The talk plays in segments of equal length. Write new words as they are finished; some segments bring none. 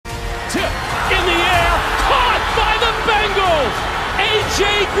tip in the air, caught by the Bengals.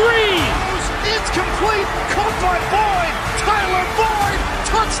 A.J. Green. It's complete, caught by Boyd. Tyler Boyd,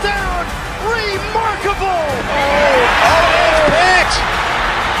 touchdown. Remarkable. It's picked.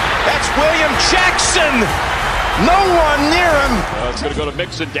 That's William Jackson. No one near him. It's going to go to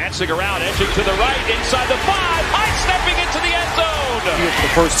Mixon, dancing around, edging to the right, inside the 5, high stepping into the end zone. Here for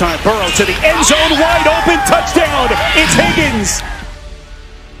the first time, Burrow to the end zone, wide open, touchdown. It's Higgins.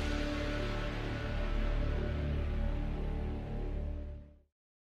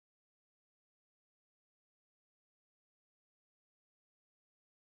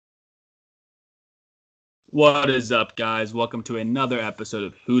 What is up, guys? Welcome to another episode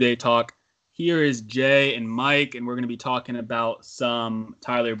of Who Dey Talk. Here is Jay and Mike, and we're going to be talking about some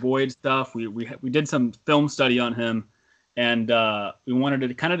Tyler Boyd stuff. We did some film study on him, and we wanted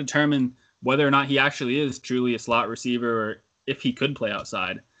to kind of determine whether or not he actually is truly a slot receiver or if he could play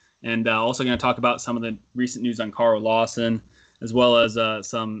outside. And also going to talk about some of the recent news on Carl Lawson, as well as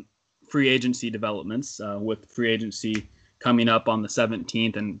some free agency developments with free agency coming up on the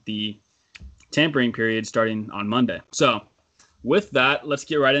 17th and the tampering period starting on Monday. So with that, let's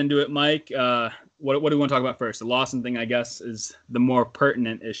get right into it, Mike. What do we want to talk about first? The Lawson thing, I guess, is the more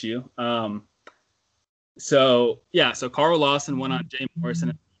pertinent issue. So Carl Lawson went on Jay Morrison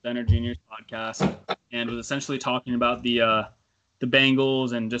at the Benner Jr.'s podcast and was essentially talking about the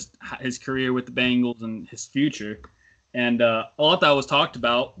Bengals and just his career with the Bengals and his future. And a lot that was talked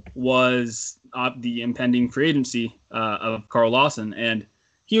about was the impending free agency of Carl Lawson. And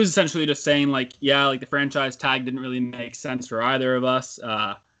he was essentially just saying, the franchise tag didn't really make sense for either of us.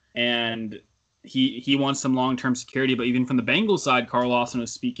 And he wants some long-term security. But even from the Bengals side, Carl Lawson was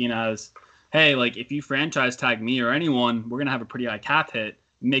speaking as, hey, if you franchise tag me or anyone, we're going to have a pretty high cap hit.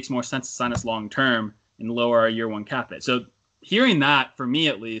 It makes more sense to sign us long-term and lower our year one cap hit. So hearing that, for me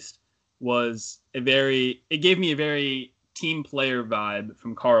at least, it gave me a very team player vibe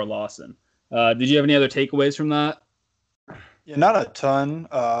from Carl Lawson. Did you have any other takeaways from that? Yeah, not a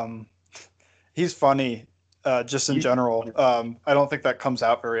ton. He's funny, just in general. I don't think that comes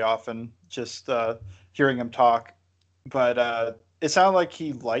out very often, just hearing him talk. But it sounded like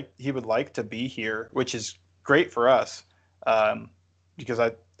he would like to be here, which is great for us, because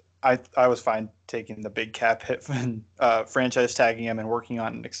I was fine taking the big cap hit and franchise tagging him and working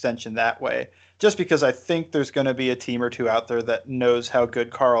on an extension that way, just because I think there's going to be a team or two out there that knows how good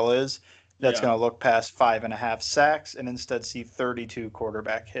Carl is. That's going to look past 5.5 sacks and instead see 32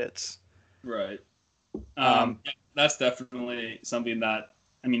 quarterback hits. Right. That's definitely something that,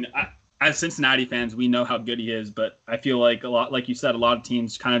 as Cincinnati fans, we know how good he is, but I feel like like you said, a lot of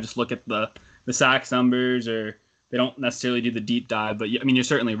teams kind of just look at the sacks numbers, or they don't necessarily do the deep dive. But you're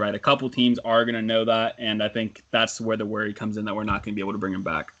certainly right. A couple teams are going to know that, and I think that's where the worry comes in that we're not going to be able to bring him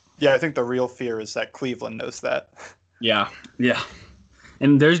back. Yeah, I think the real fear is that Cleveland knows that. Yeah.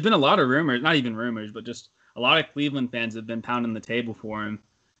 And there's been a lot of rumors, not even rumors, but just a lot of Cleveland fans have been pounding the table for him.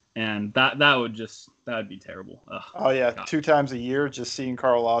 And that would be terrible. Ugh. Oh, yeah. God. 2 times a year, just seeing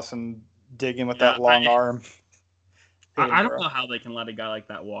Carl Lawson digging with that long arm. I don't know how they can let a guy like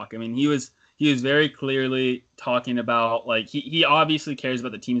that walk. He was very clearly talking about, he obviously cares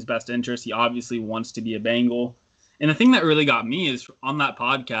about the team's best interest. He obviously wants to be a Bengal. And the thing that really got me is on that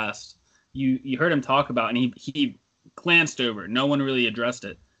podcast, you heard him talk about, and he glanced over. No one really addressed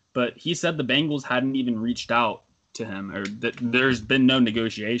it, but he said the Bengals hadn't even reached out to him, or that there's been no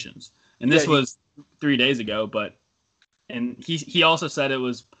negotiations. And this was 3 days ago, and he also said it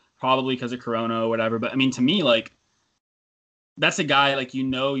was probably because of Corona or whatever. But to me, that's a guy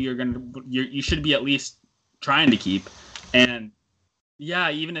you should be at least trying to keep. And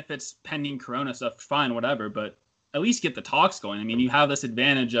even if it's pending Corona stuff, fine, whatever. But at least get the talks going. You have this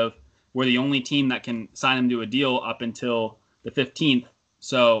advantage of we're the only team that can sign him to a deal up until the 15th.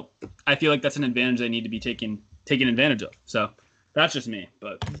 So I feel like that's an advantage they need to be taking advantage of. So that's just me.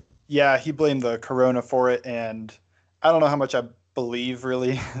 But yeah, he blamed the Corona for it, and I don't know how much I believe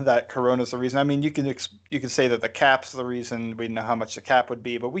really that Corona's the reason. You can say that the cap's the reason. We know how much the cap would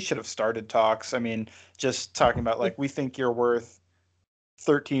be, but we should have started talks. Just talking about we think you're worth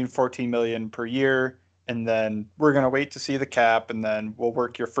 13-14 million per year. And then we're going to wait to see the cap, and then we'll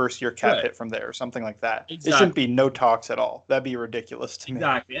work your first year cap hit from there, or something like that. Exactly. It shouldn't be no talks at all. That'd be ridiculous to me.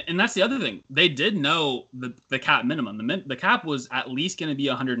 Exactly. And that's the other thing. They did know the cap minimum. The cap was at least going to be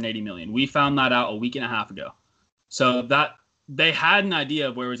 180 million. We found that out a week and a half ago. So that they had an idea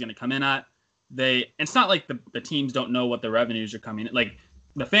of where it was going to come in at. It's not like the teams don't know what the revenues are coming in.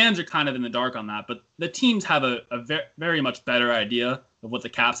 The fans are kind of in the dark on that, but the teams have a very much better idea of what the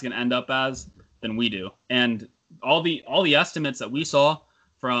cap's going to end up as than we do. And all the estimates that we saw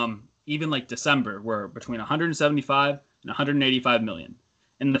from even like December were between 175 and 185 million.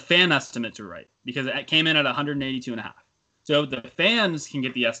 And the fan estimates are right because it came in at 182.5. So the fans can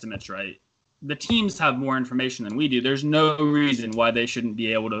get the estimates right. The teams have more information than we do. There's no reason why they shouldn't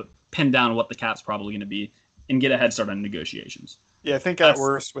be able to pin down what the cap's probably going to be and get a head start on negotiations. Yeah, I think at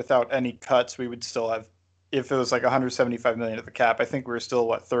worst, without any cuts, we would still have, if it was like 175 million at the cap, I think we were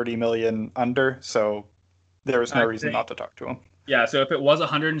still, 30 million under. So there was no reason not to talk to him. Yeah, so if it was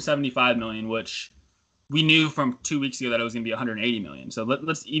 175 million, which we knew from 2 weeks ago that it was going to be 180 million. So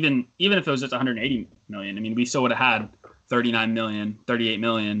let's even if it was just 180 million, I mean, we still would have had 39 million, 38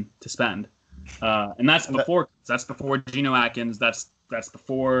 million to spend. And that's before Geno Atkins. That's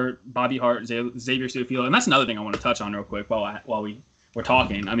before Bobby Hart, Xavier Su'a-Filo. And that's another thing I want to touch on real quick while we're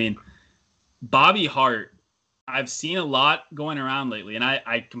talking. I mean, Bobby Hart, I've seen a lot going around lately, and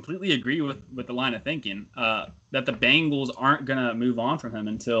I completely agree with the line of thinking that the Bengals aren't going to move on from him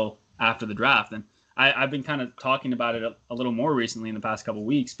until after the draft. And I've been kind of talking about it a little more recently in the past couple of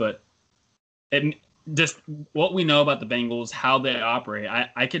weeks, but just what we know about the Bengals, how they operate,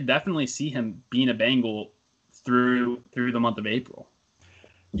 I could definitely see him being a Bengal through the month of April.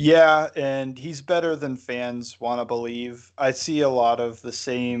 Yeah, and he's better than fans want to believe. I see a lot of the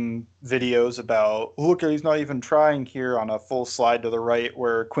same videos about, look, he's not even trying here on a full slide to the right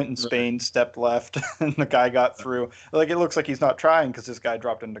where Quinton Spain stepped left and the guy got through. Like, it looks like he's not trying because this guy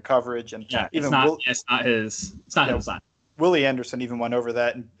dropped into coverage. And yeah, even it's not his sign. Willie Anderson even went over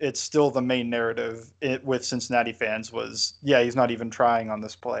that, and it's still the main narrative with Cincinnati fans was, yeah, he's not even trying on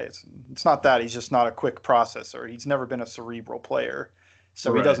this play. It's not that. He's just not a quick processor. He's never been a cerebral player.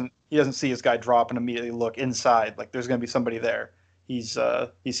 So right. He doesn't see his guy drop and immediately look inside like there's going to be somebody there. He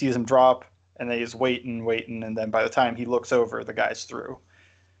sees him drop and then he's waiting, and then by the time he looks over, the guy's through.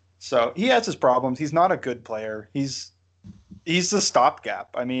 So he has his problems. He's not a good player. He's the stopgap.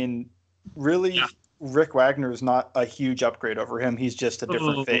 I mean, really, yeah. Rick Wagner is not a huge upgrade over him. He's just a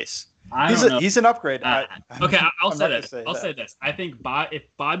different face. He's an upgrade. I'll say this. I think if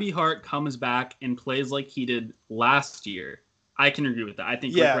Bobby Hart comes back and plays like he did last year, I can agree with that. I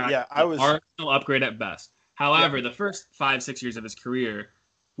think Rick Wagner is an Arsenal upgrade at best. However, the first 5-6 years of his career,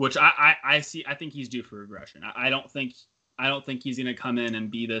 which I see, I think he's due for regression. I don't think he's going to come in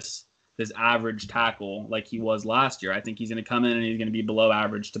and be this average tackle like he was last year. I think he's going to come in and he's going to be below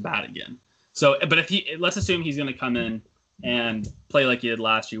average to bad again. So, but let's assume he's going to come in and play like he did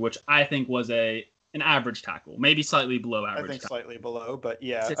last year, which I think was an average tackle, maybe slightly below average. I think tackle. Slightly below, but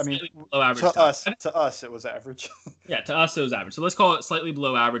yeah, I mean, below average to us, it was average. Yeah, to us, it was average. So let's call it slightly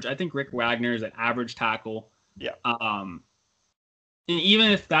below average. I think Rick Wagner is an average tackle. Yeah. And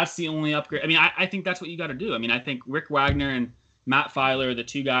even if that's the only upgrade, I mean, I think that's what you got to do. I mean, I think Rick Wagner and Matt Filer are the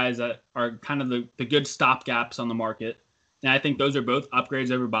two guys that are kind of the good stopgaps on the market. And I think those are both upgrades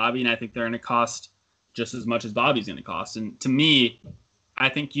over Bobby, and I think they're going to cost just as much as Bobby's going to cost. And to me, I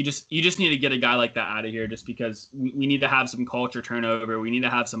think you just need to get a guy like that out of here just because we need to have some culture turnover. We need to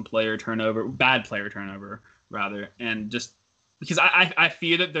have some bad player turnover, rather. And just because I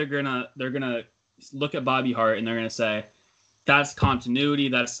fear that they're gonna look at Bobby Hart and they're going to say, that's continuity,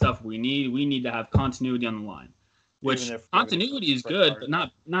 that's stuff we need. We need to have continuity on the line. Which continuity is good, but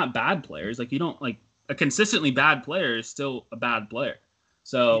not bad players. Like, you don't, like, a consistently bad player is still a bad player.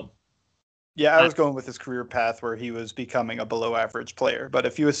 So, yeah, I was going with his career path where he was becoming a below average player. But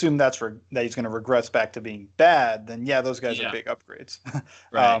if you assume that he's going to regress back to being bad, then yeah, those guys are big upgrades.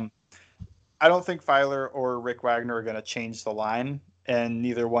 Right. I don't think Filer or Rick Wagner are going to change the line, and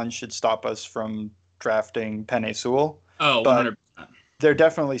neither one should stop us from drafting Penei Sewell. Oh, but 100%. They're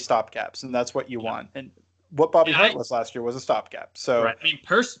definitely stopgaps, and that's what you want. And what Bobby Hart was last year was a stopgap. So, right. I mean,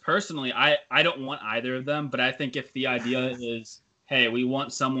 personally, I don't want either of them, but I think if the idea is, hey, we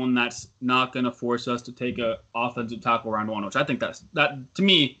want someone that's not going to force us to take a offensive tackle round one, which I think that to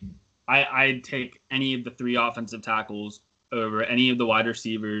me, I'd take any of the 3 offensive tackles over any of the wide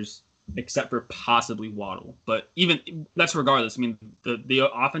receivers except for possibly Waddle. But even that's regardless. I mean, the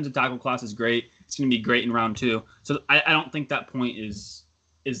offensive tackle class is great. It's going to be great in round 2. So I don't think that point is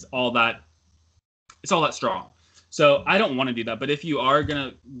all that. It's all that strong. So I don't want to do that. But if you are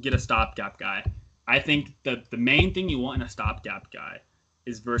going to get a stopgap guy, I think that the main thing you want in a stopgap guy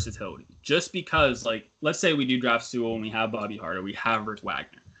is versatility. Just because, like, let's say we do draft Sewell and we have Bobby Hart or we have Rick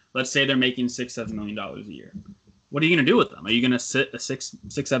Wagner. Let's say they're making $6-7 million a year. What are you going to do with them? Are you going to sit a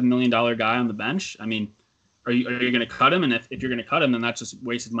 $6-7 million guy on the bench? I mean, are you going to cut him? And if you're going to cut him, then that's just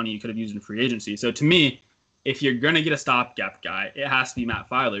wasted money you could have used in free agency. So to me, if you're going to get a stopgap guy, it has to be Matt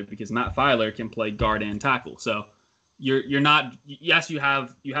Filer because Matt Filer can play guard and tackle. So you're not, yes, you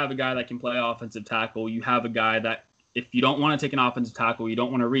have a guy that can play offensive tackle. You have a guy that if you don't want to take an offensive tackle, you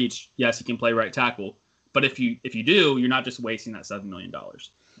don't want to reach, yes, he can play right tackle. But if you do, you're not just wasting that $7 million.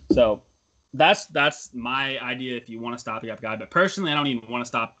 So that's my idea if you want to stopgap guy. But personally, I don't even want to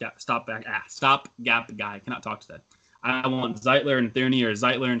stopgap guy. I cannot talk today. I want Zeitler and Thurney, or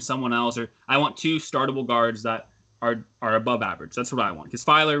Zeitler and someone else, or I want 2 startable guards that are above average. That's what I want. Because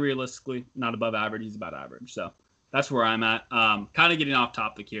Filer, realistically, not above average. He's about average. So that's where I'm at. Kind of getting off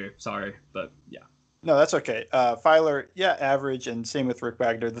topic here. Sorry, but yeah. No, that's okay. Filer, yeah, average, and same with Rick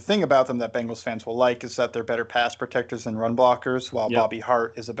Wagner. The thing about them that Bengals fans will like is that they're better pass protectors than run blockers, while Bobby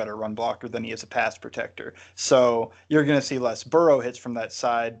Hart is a better run blocker than he is a pass protector. So you're going to see less Burrow hits from that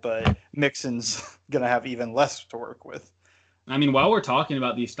side, but Mixon's going to have even less to work with. I mean, while we're talking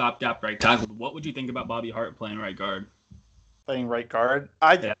about these stopgap right tackles, what would you think about Bobby Hart playing right guard? Playing right guard?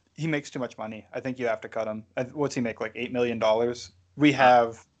 He makes too much money. I think you have to cut him. What's he make, like $8 million? We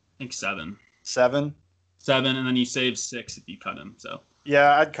have... I think 7. 7, and then you save 6 if you cut him. So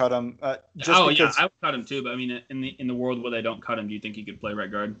yeah, I'd cut him. I would cut him too. But I mean, in the world where they don't cut him, do you think he could play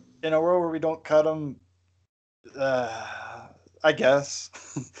right guard? In a world where we don't cut him, I guess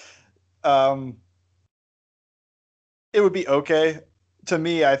it would be okay. To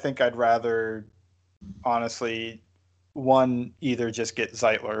me, I think I'd rather, honestly, either just get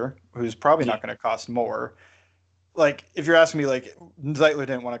Zeitler, who's probably not going to cost more. Like, if you're asking me, like, Zeitler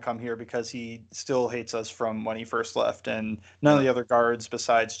didn't want to come here because he still hates us from when he first left, and none of the other guards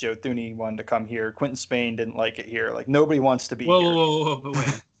besides Joe Thuney wanted to come here. Quentin Spain didn't like it here. Like, nobody wants to be here. Whoa, but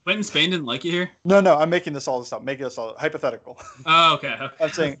wait. Quentin Spain didn't like it here? No, I'm making this all up. Making this all hypothetical. Oh, okay.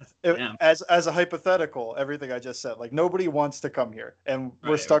 I'm saying, as a hypothetical, everything I just said, like, nobody wants to come here, and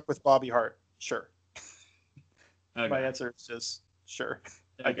we're stuck with Bobby Hart. Sure. Okay. My answer is just sure,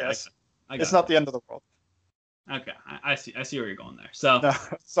 I guess. It's not the end of the world. Okay, I see where you're going there. So no,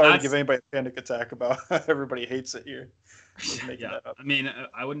 sorry to give anybody a panic attack about how everybody hates it here. Yeah, I mean,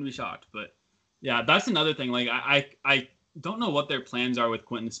 I wouldn't be shocked, but yeah, that's another thing. Like, I don't know what their plans are with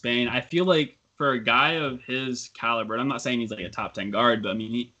Quentin Spain. I feel like for a guy of his caliber, and I'm not saying he's like a top 10 guard, but I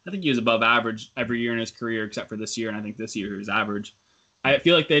mean, I think he was above average every year in his career except for this year, and I think this year he was average. I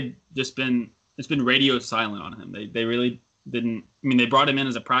feel like it's been radio silent on him. They really didn't. I mean, they brought him in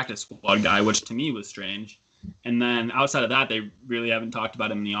as a practice squad guy, which to me was strange. And then outside of that, they really haven't talked about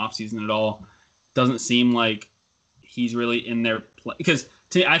him in the offseason at all. Doesn't seem like he's really in their play. Because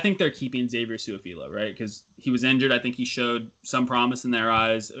I think they're keeping Xavier Su'a-Filo, right? Because he was injured. I think he showed some promise in their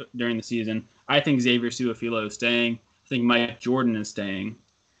eyes during the season. I think Xavier Su'a-Filo is staying. I think Mike Jordan is staying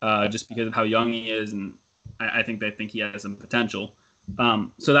just because of how young he is. And I think they think he has some potential.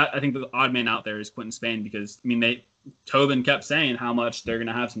 So that I think the odd man out there is Quentin Spain because, I mean, Tobin kept saying how much they're going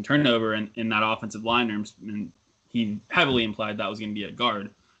to have some turnover in that offensive line room, and he heavily implied that was going to be at guard.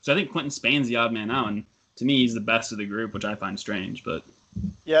 So I think Quentin Spain's the odd man out, and to me, he's the best of the group, which I find strange. But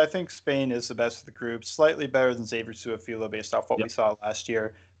yeah, I think Spain is the best of the group, slightly better than Xavier Su'a-Filo based off what we saw last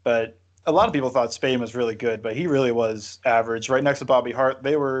year. But a lot of people thought Spain was really good, but he really was average. Right next to Bobby Hart,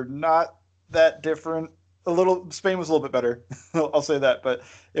 they were not that different. Spain was a little bit better, I'll say that, but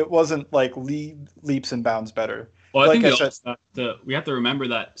it wasn't like leaps and bounds better. Well, I think we have to remember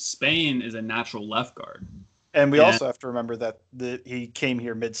that Spain is a natural left guard. And we also have to remember that he came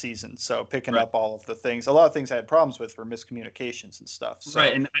here mid-season, so picking up all of the things. A lot of things I had problems with were miscommunications and stuff. So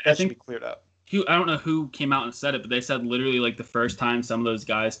and that should be cleared up. I don't know who came out and said it, but they said literally like the first time some of those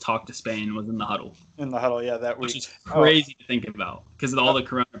guys talked to Spain was in the huddle. In the huddle, yeah, that week. Which is crazy to think about because of all the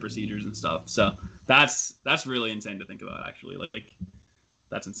corona procedures and stuff. So that's really insane to think about, actually. Like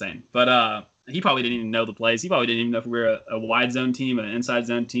that's insane. But he probably didn't even know the plays. He probably didn't even know if we were a wide zone team, an inside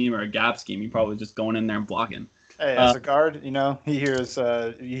zone team, or a gap scheme. He probably just going in there and blocking. Hey, as a guard, he hears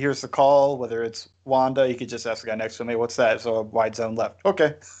the call, whether it's Wanda, he could just ask the guy next to him, hey, what's that? So a wide zone left.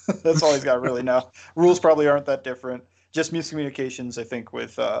 Okay. That's all he's got to really know. Rules probably aren't that different. Just miscommunications, I think,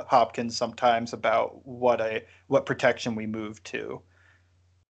 with Hopkins sometimes about what protection we move to.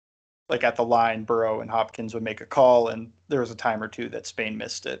 Like at the line, Burrow and Hopkins would make a call, and there was a time or two that Spain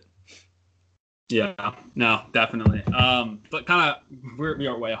missed it. Yeah, no, definitely. But kind of, we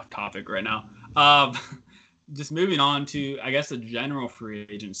are way off topic right now. Just moving on to, I guess, the general free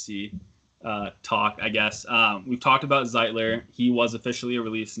agency talk, I guess. We've talked about Zeitler. He was officially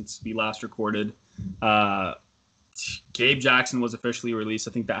released since we last recorded. Gabe Jackson was officially released.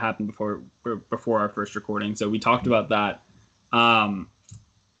 I think that happened before our first recording. So we talked about that.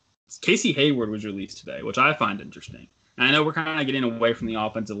 Casey Hayward was released today, which I find interesting. And I know we're kind of getting away from the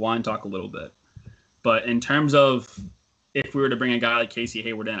offensive line talk a little bit. But in terms of if we were to bring a guy like Casey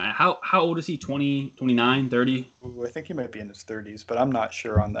Hayward in, how old is he? 20, 29, 30? Ooh, I think he might be in his 30s, but I'm not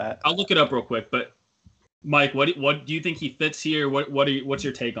sure on that. I'll look it up real quick. But Mike, what do you think he fits here? What's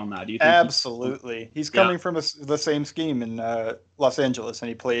your take on that? Do you think absolutely? He's coming from the same scheme in Los Angeles, and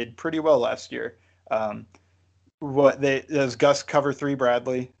he played pretty well last year. Does Gus cover 3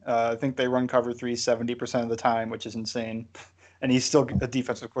 Bradley? I think they run cover 3 70% of the time, which is insane. And he's still a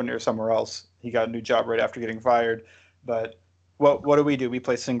defensive coordinator somewhere else. He got a new job right after getting fired. But what do? We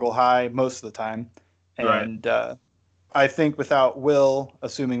play single high most of the time. And I think without Will,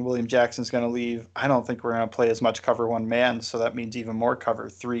 assuming William Jackson's going to leave, I don't think we're going to play as much cover 1 man. So that means even more cover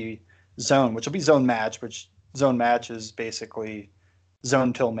 3 zone, which will be zone match, which zone match is basically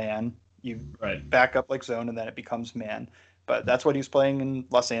zone till man. You back up like zone and then it becomes man. But that's what he's playing in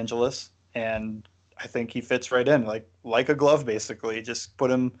Los Angeles. And I think he fits right in like a glove, basically. Just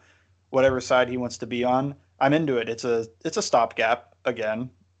put him whatever side he wants to be on. I'm into it. It's a stopgap again.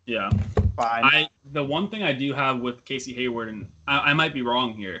 Yeah. Fine. The one thing I do have with Casey Hayward, and I might be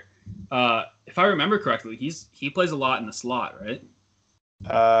wrong here, if I remember correctly, he plays a lot in the slot, right?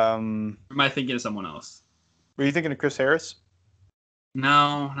 Or am I thinking of someone else? Were you thinking of Chris Harris?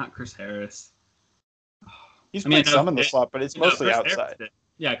 No, not Chris Harris. He's played some in the slot, but it's mostly outside.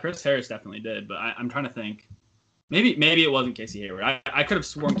 Yeah, Chris Harris definitely did, but I'm trying to think. Maybe it wasn't Casey Hayward. I could have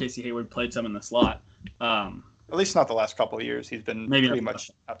sworn Casey Hayward played some in the slot. At least not the last couple of years. He's been pretty much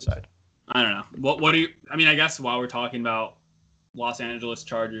outside. I don't know. What do you? I mean, I guess while we're talking about Los Angeles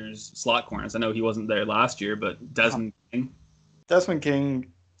Chargers slot corners, I know he wasn't there last year, but Desmond King. Desmond King,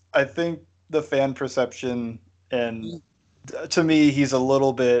 I think the fan perception, and to me, he's a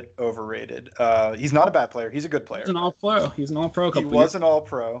little bit overrated. He's not a bad player. He's a good player. He's an all-pro. He was an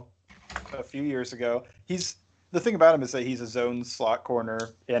all-pro a few years ago. The thing about him is that he's a zone slot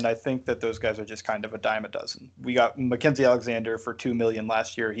corner, and I think that those guys are just kind of a dime a dozen. We got Mackenzie Alexander for $2 million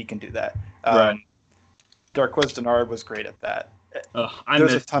last year. He can do that. Right. Darqueze Dennard was great at that.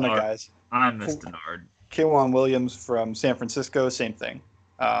 There's a ton of guys. I miss Dennard. K'Waun Williams from San Francisco, same thing.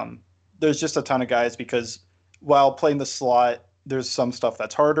 There's just a ton of guys because while playing the slot, there's some stuff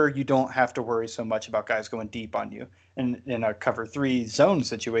that's harder. You don't have to worry so much about guys going deep on you. And in a cover 3 zone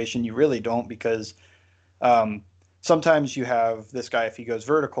situation, you really don't because sometimes you have this guy if he goes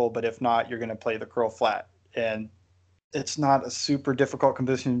vertical, but if not, you're going to play the curl flat. And it's not a super difficult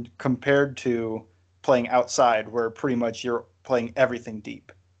position compared to playing outside where pretty much you're playing everything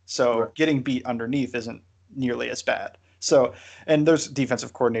deep. So getting beat underneath isn't nearly as bad. So, and there's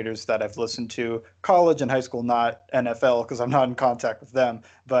defensive coordinators that I've listened to, college and high school, not NFL, because I'm not in contact with them,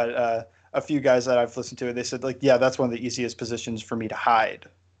 but a few guys that I've listened to, they said, that's one of the easiest positions for me to hide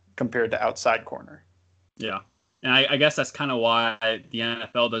compared to outside corner. Yeah. And I guess that's kind of why the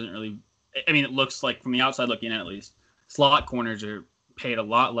NFL doesn't really – I mean, it looks like from the outside looking in at least, slot corners are paid a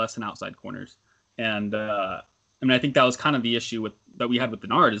lot less than outside corners. And, I think that was kind of the issue that we had with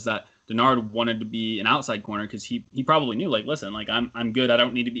Dennard is that Dennard wanted to be an outside corner because he probably knew, listen, I'm good. I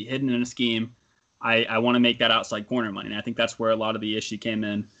don't need to be hidden in a scheme. I want to make that outside corner money. And I think that's where a lot of the issue came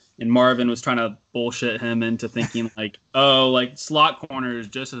in. And Marvin was trying to bullshit him into thinking slot corner is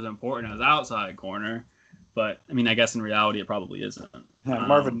just as important as outside corner. But, I guess in reality it probably isn't. Yeah,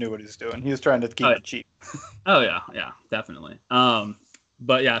 Marvin knew what he was doing. He was trying to keep it cheap. Oh, yeah, definitely.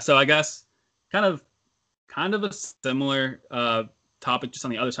 But, yeah, so I guess kind of a similar topic just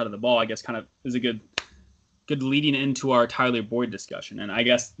on the other side of the ball, I guess kind of is a good leading into our Tyler Boyd discussion. And I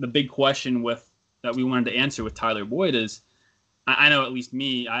guess the big question that we wanted to answer with Tyler Boyd is, I know at least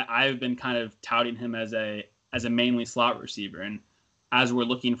me, I've been kind of touting him as a mainly slot receiver. And as we're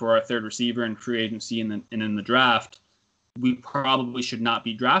looking for our third receiver in free agency and in the draft, we probably should not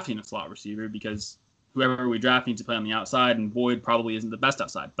be drafting a slot receiver because whoever we draft needs to play on the outside, and Boyd probably isn't the best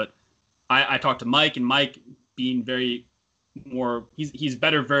outside. But I talked to Mike, and Mike being he's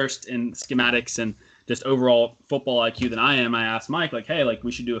better versed in schematics and just overall football IQ than I am. I asked Mike, hey,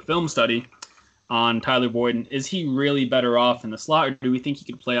 we should do a film study on Tyler Boyd, and is he really better off in the slot, or do we think he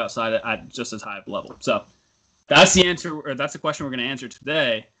could play outside at just as high of a level? So that's the answer, or that's the question we're going to answer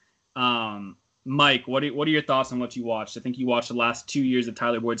today. Mike, what are your thoughts on what you watched? I think you watched the last 2 years of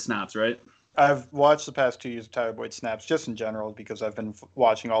Tyler Boyd snaps, right? I've watched the past 2 years of Tyler Boyd snaps just in general because I've been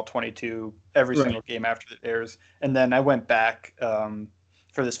watching all 22 every single game after it airs. And then I went back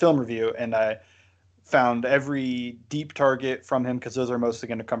for this film review and I found every deep target from him because those are mostly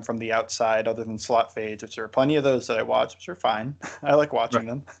going to come from the outside other than slot fades, which there are plenty of those that I watch, which are fine. I like watching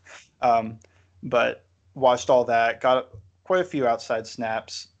them. But watched all that, got quite a few outside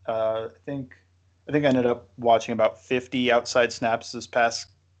snaps. I think I ended up watching about 50 outside snaps this past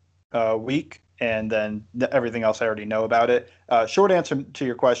week, and then everything else I already know about it. Short answer to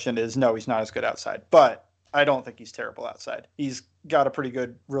your question is no, he's not as good outside. But I don't think he's terrible outside. He's got a pretty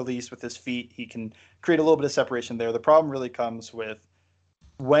good release with his feet. He can create a little bit of separation there. The problem really comes with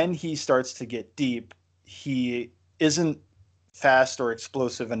when he starts to get deep, he isn't fast or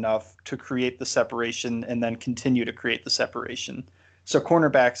explosive enough to create the separation and then continue to create the separation. So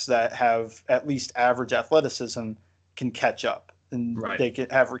cornerbacks that have at least average athleticism can catch up, and they can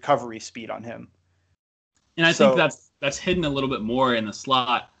have recovery speed on him. And I think that's hidden a little bit more in the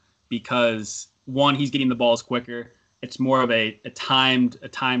slot because one, he's getting the balls quicker. It's more of a timed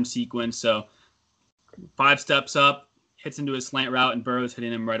sequence. So 5 steps up, hits into his slant route, and Burrow's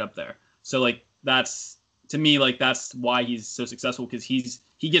hitting him right up there. So like that's to me like that's why he's so successful, because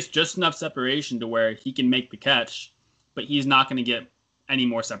he gets just enough separation to where he can make the catch, but he's not going to get any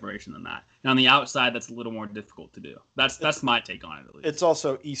more separation than that. And on the outside, that's a little more difficult to do. That's my take on it, at least. It's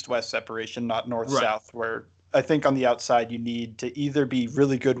also east-west separation, not north-south, where I think on the outside you need to either be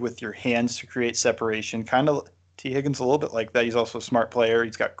really good with your hands to create separation. Kind of T. Higgins a little bit like that. He's also a smart player.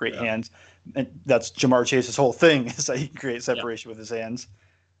 He's got great hands. And that's Jamar Chase's whole thing, is that he can create separation with his hands.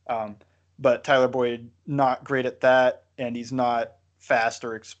 But Tyler Boyd, not great at that, and he's not fast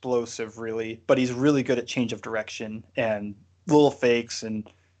or explosive really, but he's really good at change of direction and little fakes, and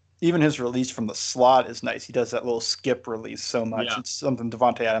even his release from the slot is nice. He does that little skip release so much. It's something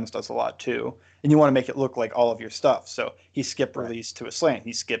Devontae Adams does a lot too. And you want to make it look like all of your stuff. So he skip release to a slant.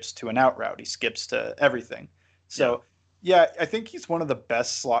 He skips to an out route. He skips to everything. So I think he's one of the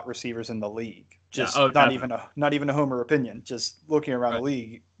best slot receivers in the league. Just not even a homer opinion. Just looking around the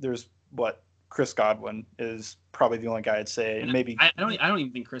league, there's Chris Godwin is probably the only guy I'd say. And maybe I don't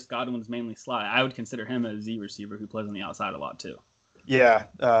even think Chris Godwin's mainly slot. I would consider him a Z receiver who plays on the outside a lot too. Yeah.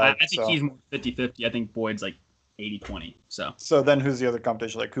 I think he's more 50-50. I think Boyd's like 80-20. So then who's the other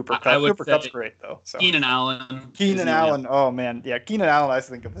competition? Like Cooper Kupp? Cooper Kupp's great though. So Keenan Allen. Oh man. Yeah. Keenan Allen I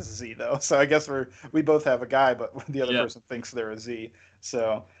think of as a Z though. So I guess we both have a guy, but the other person thinks they're a Z.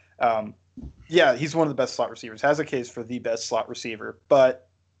 So he's one of the best slot receivers. Has a case for the best slot receiver, but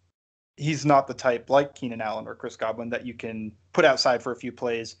he's not the type like Keenan Allen or Chris Godwin that you can put outside for a few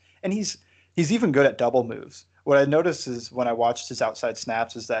plays. And he's even good at double moves. What I noticed is when I watched his outside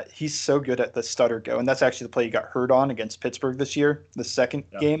snaps is that he's so good at the stutter go. And that's actually the play he got hurt on against Pittsburgh this year, the second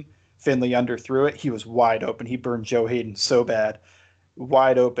game. Finley underthrew it. He was wide open. He burned Joe Hayden so bad.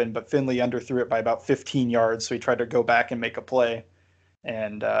 Wide open, but Finley underthrew it by about 15 yards. So he tried to go back and make a play.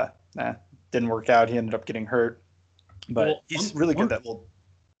 And didn't work out. He ended up getting hurt. But he's really good at that little...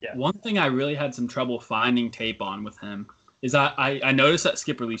 Yeah. One thing I really had some trouble finding tape on with him is I noticed that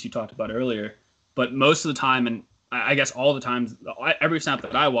skip release you talked about earlier, but most of the time, and I guess all the times, every snap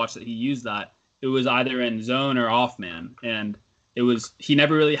that I watched that he used that, it was either in zone or off man, and he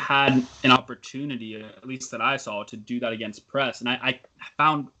never really had an opportunity, at least that I saw, to do that against press. And I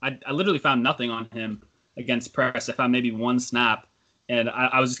literally found nothing on him against press. I found maybe one snap. And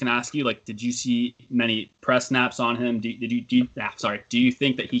I was just going to ask you, like, did you see many press snaps on him? Do you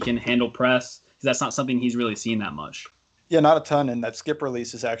think that he can handle press? Because that's not something he's really seen that much. Yeah, not a ton. And that skip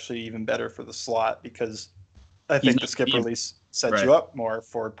release is actually even better for the slot because I think the skip release sets you up more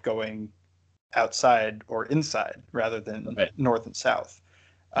for going outside or inside rather than north and south.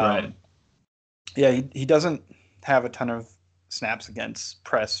 He doesn't have a ton of snaps against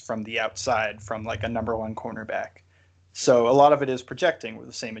press from the outside from like a number one cornerback. So a lot of it is projecting,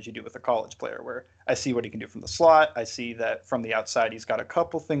 the same as you do with a college player, where I see what he can do from the slot. I see that from the outside, he's got a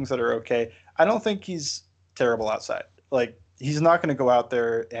couple things that are okay. I don't think he's terrible outside. Like, he's not going to go out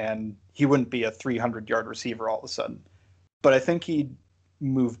there and he wouldn't be a 300-yard receiver all of a sudden. But I think he'd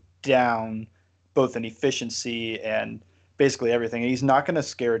move down both in efficiency and basically everything. And he's not going to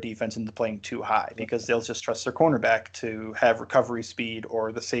scare a defense into playing too high because they'll just trust their cornerback to have recovery speed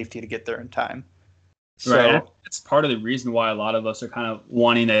or the safety to get there in time. So it's part of the reason why a lot of us are kind of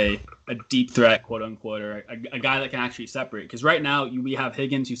wanting a deep threat, quote unquote, or a guy that can actually separate. Because right now we have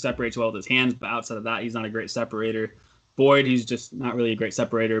Higgins who separates well with his hands, but outside of that, he's not a great separator. Boyd, he's just not really a great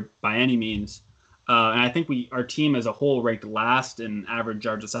separator by any means. And I think our team as a whole ranked last in average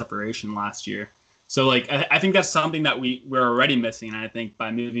yards of separation last year. So like I think that's something that we're already missing. And I think by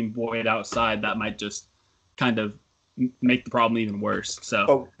moving Boyd outside, that might just kind of make the problem even worse.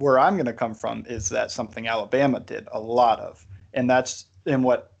 But where I'm going to come from is that something Alabama did a lot of, and that's in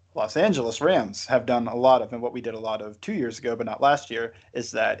what Los Angeles Rams have done a lot of, and what we did a lot of 2 years ago, but not last year,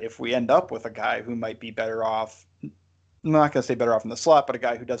 is that if we end up with a guy who might be better off, I'm not going to say better off in the slot, but a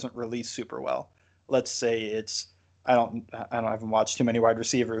guy who doesn't release super well. Let's say it's, I haven't watched too many wide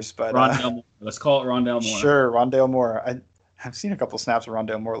receivers, but Rondale Moore. Let's call it Rondale Moore. Sure, Rondale Moore. I've seen a couple of snaps of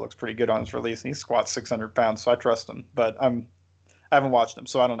Rondale Moore. Looks pretty good on his release, and he squats 600 pounds, so I trust him. But I'm I haven't watched him,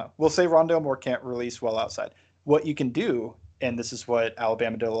 so I don't know. We'll say Rondale Moore can't release well outside. What you can do, and this is what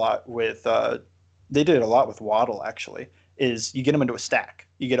Alabama did a lot with, they did it a lot with Waddle actually, is you get them into a stack.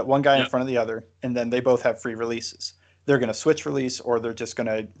 You get one guy in front of the other, and then they both have free releases. They're going to switch release, or they're just going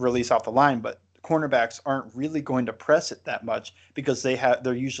to release off the line, but cornerbacks aren't really going to press it that much because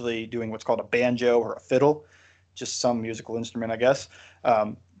they're usually doing what's called a banjo or a fiddle, just some musical instrument, I guess.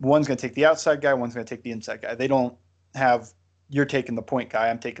 One's going to take the outside guy, one's going to take the inside guy. They don't have, you're taking the point guy,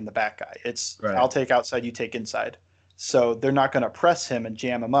 I'm taking the back guy. It's right. I'll take outside, you take inside. So they're not going to press him and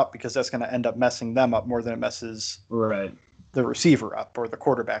jam him up because that's going to end up messing them up more than it messes the receiver up or the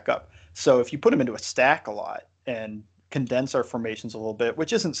quarterback up. So if you put him into a stack a lot and condense our formations a little bit,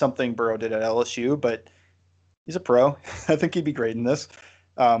 which isn't something Burrow did at LSU, but he's a pro. I think he'd be great in this.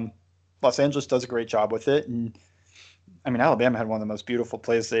 Los Angeles does a great job with it. And I mean, Alabama had one of the most beautiful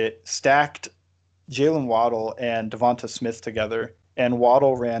plays. They stacked Jalen Waddle and Devonta Smith together, and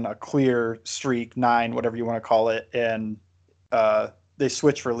Waddle ran a clear streak, 9, whatever you want to call it, and they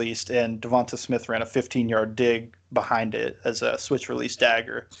switch released, and Devonta Smith ran a 15-yard dig behind it as a switch release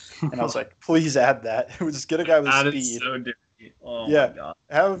dagger. And I was like, please add that. It would just get a guy with that speed. Is so dirty. Oh yeah, my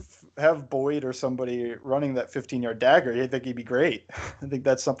God. Have Boyd or somebody running that 15-yard dagger. I think he'd be great. I think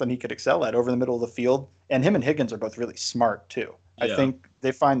that's something he could excel at over the middle of the field. And him and Higgins are both really smart too. Yeah. I think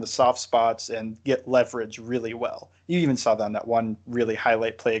they find the soft spots and get leverage really well. You even saw that on that one really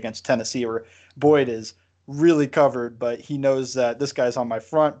highlight play against Tennessee where Boyd is really covered, but he knows that this guy's on my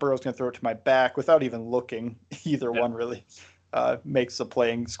front. Burrow's going to throw it to my back without even looking. Either one really makes the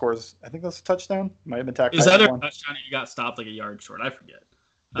play and scores. I think that's a touchdown. Might have been tackled. Is that a touchdown? You got stopped like a yard short. I forget.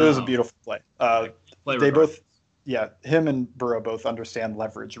 It was a beautiful play. They both, him and Burrow both understand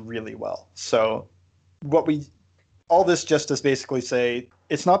leverage really well. So all this just to basically say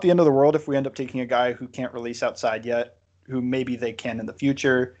it's not the end of the world if we end up taking a guy who can't release outside yet, who maybe they can in the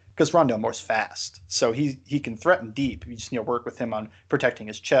future, because Rondale Moore's fast. So he can threaten deep. You just need to work with him on protecting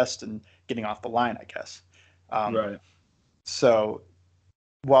his chest and getting off the line, I guess. Right. So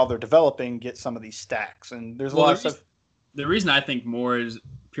while they're developing, get some of these stacks. And there's a lot of stuff. The reason I think Moore is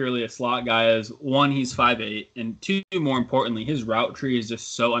purely a slot guy is, one, he's 5'8", and two, more importantly, his route tree is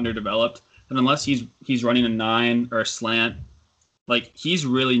just so underdeveloped. And unless he's running a 9 or a slant, like, he's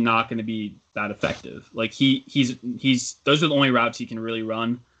really not going to be that effective. Like, he's those are the only routes he can really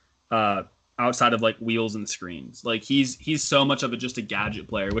run outside of like wheels and screens. Like, he's so much of just a gadget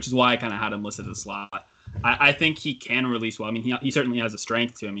player, which is why I kind of had him listed as a slot. I think he can release well. I mean, he certainly has a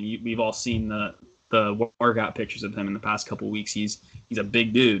strength to him. I mean, we've all seen the workout pictures of him in the past couple of weeks. He's a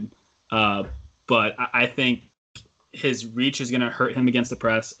big dude, but I think his reach is going to hurt him against the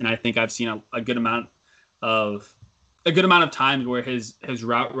press. And I think I've seen a good amount of times where his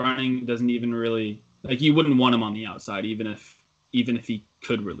route running doesn't even really, like, you wouldn't want him on the outside, even if he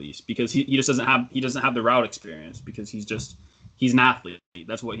could release, because he just doesn't have the route experience, because he's an athlete.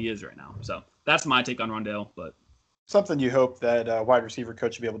 That's what he is right now. So that's my take on Rondale, but something you hope that a wide receiver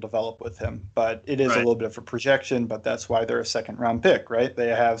coach will be able to develop with him. But it is a little bit of a projection, but that's why they're a second-round pick, right? They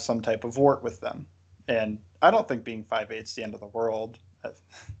have some type of wart with them. And I don't think being 5'8" is the end of the world.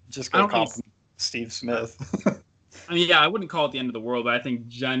 Just go compliment Steve Smith. I mean, I wouldn't call it the end of the world, but I think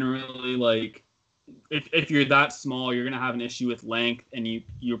generally, like, if you're that small, you're going to have an issue with length, and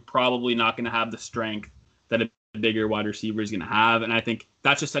you're probably not going to have the strength that a bigger wide receiver is going to have. And I think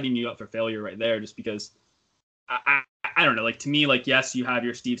that's just setting you up for failure right there, just because I don't know. Like, to me, like, yes, you have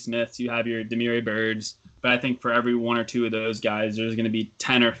your Steve Smiths, you have your Demiere Birds, but I think for every one or two of those guys, there's going to be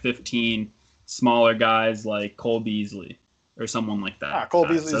 10 or 15 smaller guys like Cole Beasley or someone like that. Cole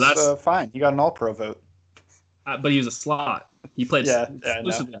Beasley's fine. He got an All-Pro vote. But he was a slot. He played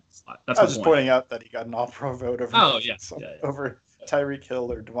exclusively on the slot. That's I was just pointing out that he got an All-Pro vote over over Tyreek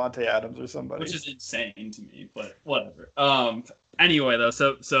Hill or Devontae Adams or somebody. Which is insane to me, but whatever. Anyway, though,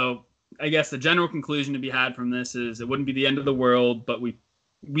 so I guess the general conclusion to be had from this is it wouldn't be the end of the world, but we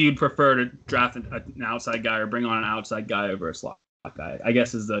would prefer to draft an outside guy or bring on an outside guy over a slot guy, I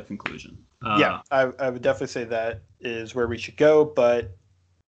guess, is the conclusion. I would definitely say that is where we should go, but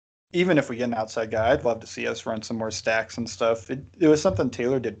even if we get an outside guy, I'd love to see us run some more stacks and stuff. It was something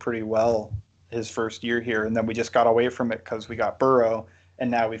Taylor did pretty well his first year here, and then we just got away from it because we got Burrow, and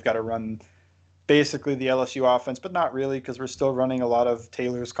now we've got to run basically the LSU offense, but not really, because we're still running a lot of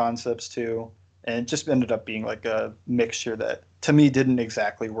Taylor's concepts too. And it just ended up being like a mixture that, to me, didn't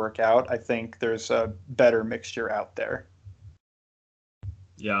exactly work out. I think there's a better mixture out there.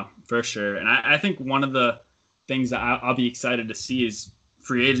 Yeah, for sure. And I think one of the things that I'll be excited to see is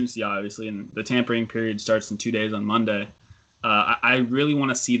free agency, obviously, and the tampering period starts in 2 days on Monday. I really want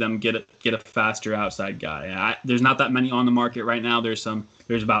to see them get a faster outside guy. There's not that many on the market right now. There's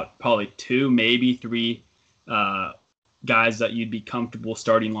about probably 2, maybe 3 guys that you'd be comfortable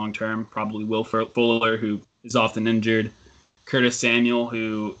starting long term. Probably Will Fuller, who is often injured. Curtis Samuel,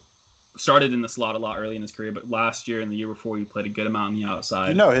 who started in the slot a lot early in his career, but last year and the year before he played a good amount on the outside.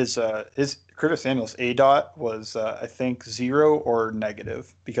 You know, his Curtis Samuel's ADOT was I think 0 or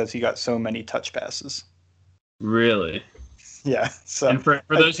negative because he got so many touch passes. Really? Yeah. So, and for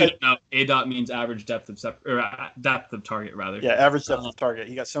those who don't know, ADOT means average depth of depth of target, rather. Yeah, average depth of target.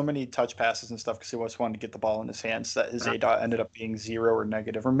 He got so many touch passes and stuff because he always wanted to get the ball in his hands that his ADOT ended up being 0 or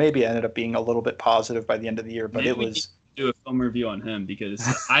negative, or maybe ended up being a little bit positive by the end of the year. But maybe it was. Do a film review on him because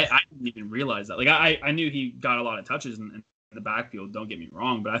I didn't even realize that. Like I knew he got a lot of touches in the backfield. Don't get me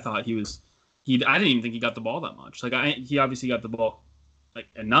wrong, but I thought I didn't even think he got the ball that much. Like he obviously got the ball like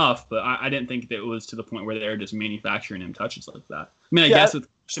enough, but I didn't think that it was to the point where they were just manufacturing him touches like that. I mean, I guess with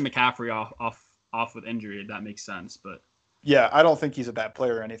Christian McCaffrey off with injury, that makes sense. But yeah, I don't think he's a bad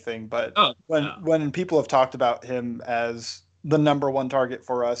player or anything. But when people have talked about him as the number 1 target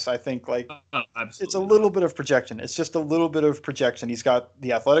for us, I think it's a little bit of projection. It's just a little bit of projection. He's got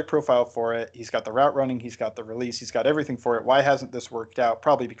the athletic profile for it. He's got the route running. He's got the release. He's got everything for it. Why hasn't this worked out?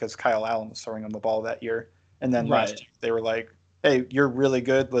 Probably because Kyle Allen was throwing him the ball that year. And then last year they were like, hey, you're really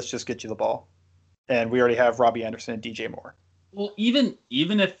good. Let's just get you the ball. And we already have Robbie Anderson and DJ Moore. Well, even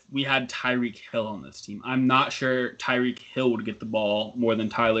if we had Tyreek Hill on this team, I'm not sure Tyreek Hill would get the ball more than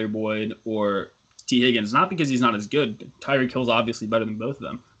Tyler Boyd or T. Higgins. Not because he's not as good. Tyreek Hill's obviously better than both of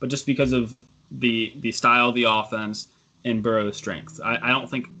them, but just because of the style of the offense and Burrow's strength.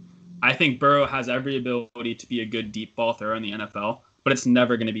 I think Burrow has every ability to be a good deep ball thrower in the NFL, but it's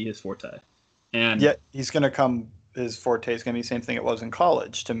never going to be his forte. And yet his forte is going to be the same thing it was in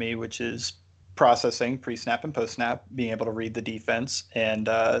college to me, which is processing pre-snap and post-snap, being able to read the defense and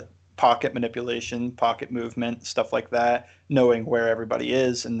pocket manipulation, pocket movement, stuff like that, knowing where everybody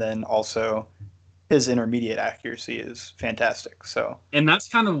is, and then also his intermediate accuracy is fantastic. So, and that's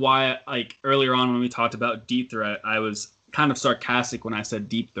kind of why, like earlier on when we talked about deep threat, I was kind of sarcastic when I said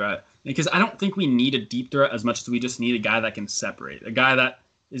deep threat, because I don't think we need a deep threat as much as we just need a guy that can separate, a guy that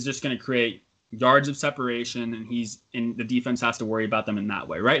is just going to create yards of separation, and the defense has to worry about them in that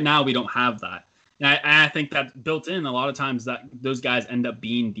way. Right now, we don't have that. And I think that's built in a lot of times that those guys end up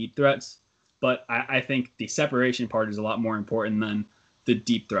being deep threats. But I think the separation part is a lot more important than the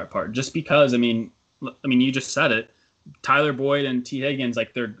deep threat part. Just because, I mean, you just said it. Tyler Boyd and T. Higgins,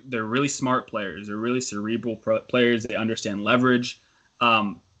 like they're really smart players. They're really cerebral players. They understand leverage,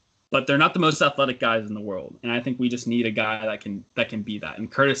 but they're not the most athletic guys in the world. And I think we just need a guy that can be that. And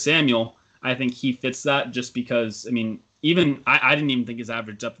Curtis Samuel, I think he fits that just because, I mean, even I didn't even think his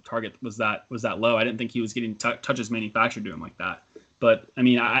average depth of target was that low. I didn't think he was getting touches manufactured to him like that. But I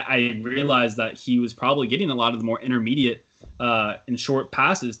mean, I realized that he was probably getting a lot of the more intermediate and short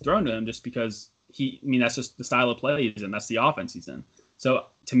passes thrown to him just because that's just the style of play he's in. That's the offense he's in. So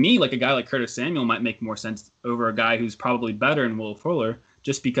to me, like a guy like Curtis Samuel might make more sense over a guy who's probably better in Will Fuller,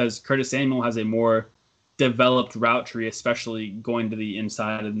 just because Curtis Samuel has a more developed route tree, especially going to the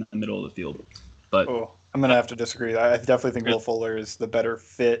inside and the middle of the field. But I'm going to have to disagree. I definitely think Will Fuller is the better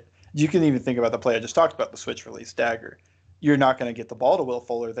fit. You can even think about the play I just talked about, the switch release dagger. You're not going to get the ball to Will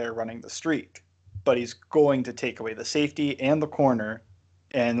Fuller there running the streak, but he's going to take away the safety and the corner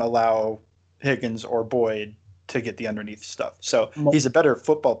and allow Higgins or Boyd to get the underneath stuff. So he's a better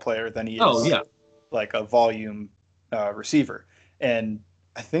football player than he is like a volume receiver. And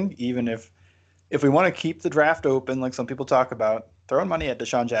I think even if we want to keep the draft open, like some people talk about, throwing money at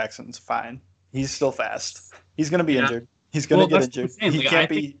Deshaun Jackson's fine. He's still fast. He's going to be injured. He's going to get injured. He can't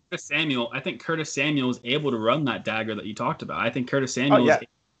be. I think Curtis Samuel is able to run that dagger that you talked about. I think Curtis Samuel is able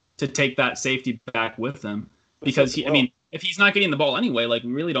to take that safety back with him because if he's not getting the ball anyway, like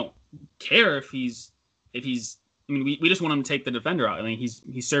we really don't care if he's. I mean, we just want him to take the defender out. I mean,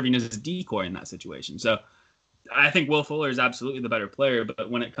 he's serving as a decoy in that situation. So I think Will Fuller is absolutely the better player. But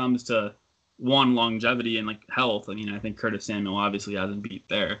when it comes to longevity and like health, I mean, I think Curtis Samuel obviously hasn't beat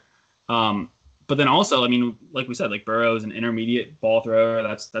there. But then also, I mean, like we said, like Burrow's an intermediate ball thrower.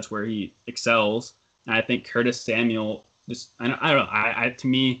 That's where he excels. And I think Curtis Samuel I don't know. To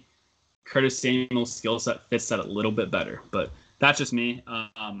me, Curtis Samuel's skill set fits that a little bit better. But that's just me.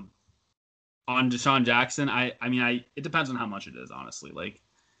 On Deshaun Jackson, it depends on how much it is, honestly. Like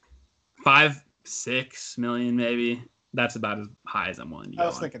 5-6 million, maybe. That's about as high as I'm willing to go. I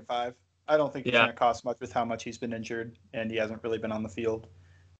was thinking 5. I don't think it's going to cost much with how much he's been injured and he hasn't really been on the field.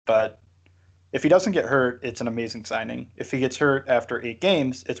 But if he doesn't get hurt, it's an amazing signing. If he gets hurt after 8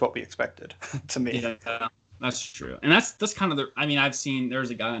 games, it's what we expected to me. Yeah. That's true. And that's kind of I've seen there's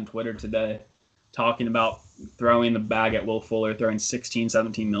a guy on Twitter today talking about throwing the bag at Will Fuller, throwing 16,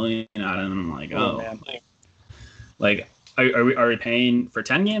 17 million at him. And I'm like, man. Like, are we paying for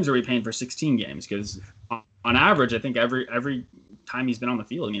 10 games or are we paying for 16 games? Because on average, I think every time he's been on the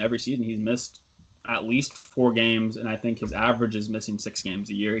field, I mean, every season he's missed at least 4 games, and I think his average is missing 6 games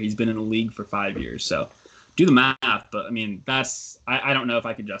a year. He's been in the league for 5 years. So do the math, but I mean, I don't know if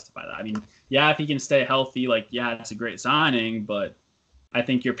I could justify that. I mean, yeah, if he can stay healthy, like, yeah, it's a great signing, but I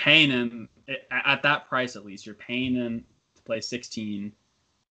think you're paying him at that price, at least you're paying him to play 16,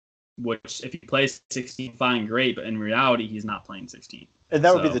 which if he plays 16, fine, great, but in reality, he's not playing 16. And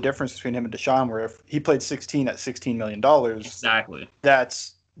that would be the difference between him and Deshaun, where if he played 16 at $16 million, exactly,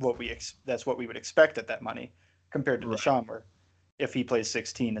 that's what we would expect at that money, compared to Deshaun, where if he plays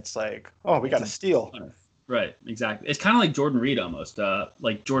 16, it's like, oh, we got a steal. Right, exactly. It's kind of like Jordan Reed almost.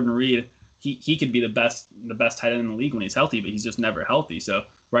 Like Jordan Reed, he could be the best tight end in the league when he's healthy, but he's just never healthy. So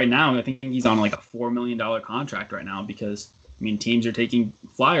right now, I think he's on like a $4 million contract right now because, I mean, teams are taking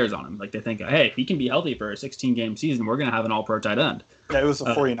flyers on him. Like, they think, hey, if he can be healthy for a 16-game season, we're going to have an all-pro tight end. Yeah, it was the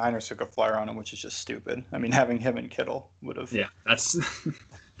 49ers took a flyer on him, which is just stupid. I mean, having him and Kittle would have... Yeah, that's...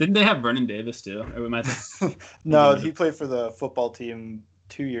 Didn't they have Vernon Davis, too? No, he played for the football team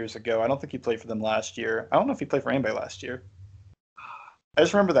 2 years ago. I don't think he played for them last year. I don't know if he played for anybody last year. I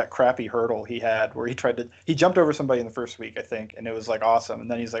just remember that crappy hurdle he had where he jumped over somebody in the first week, I think, and it was, like, awesome. And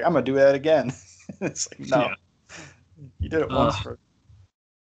then he's like, I'm going to do that again. It's like, no. Yeah. You did it once.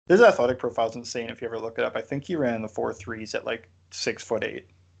 His athletic profile is insane if you ever look it up. I think he ran the 4.3s at like 6'8",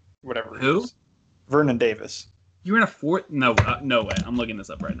 whatever. Who? Vernon Davis. You ran a 4? No way. I'm looking this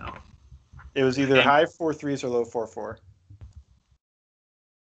up right now. It was either high 4.3s or low 4.4.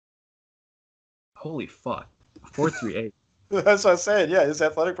 Holy fuck. 4.38. That's what I said. Yeah, his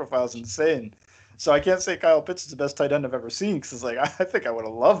athletic profile is insane. So I can't say Kyle Pitts is the best tight end I've ever seen because it's like I think I would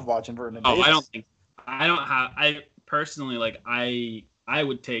have loved watching Vernon Davis. I personally, like, I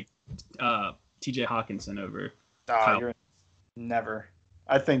would take TJ Hawkinson over. Never.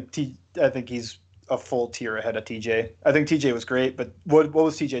 I think he's a full tier ahead of TJ. I think TJ was great, but what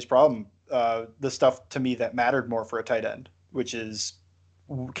was TJ's problem? The stuff to me that mattered more for a tight end, which is,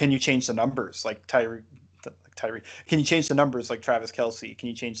 can you change the numbers like Tyree? Can you change the numbers like Travis Kelce? Can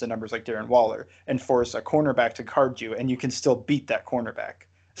you change the numbers like Darren Waller and force a cornerback to guard you, and you can still beat that cornerback?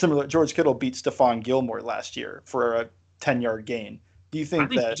 Similar, George Kittle beat Stephon Gilmore last year for a 10-yard gain. Do you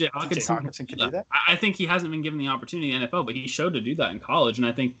think that TJ Hawkinson can do that? I think he hasn't been given the opportunity in the NFL, but he showed to do that in college. And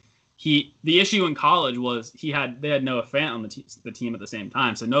I think the issue in college was they had Noah Fant on the team at the same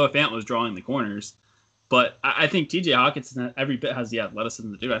time. So Noah Fant was drawing the corners. But I think TJ Hawkinson every bit has the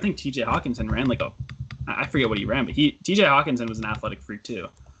athleticism to do it. I think TJ Hawkinson ran I forget what he ran, but TJ Hawkinson was an athletic freak too.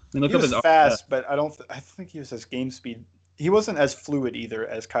 I mean, he was fast, but I think he was his game speed. He wasn't as fluid either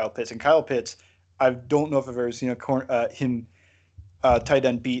as Kyle Pitts. And Kyle Pitts, I don't know if I've ever seen him tight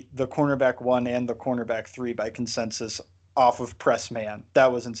end beat the cornerback 1 and the cornerback 3 by consensus off of press man.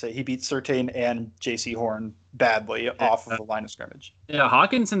 That was insane. He beat Surtain and J.C. Horn badly off of the line of scrimmage. Yeah,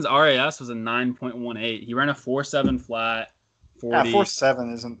 Hawkinson's RAS was a 9.18. He ran a 4.7 flat. 40. Yeah,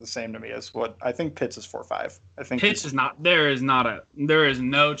 4.7 isn't the same to me as what I think Pitts is 4.5. I think Pitts is not. There is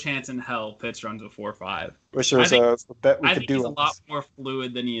no chance in hell Pitts runs a 4.5. Wish there was a bet we could do. He's a lot more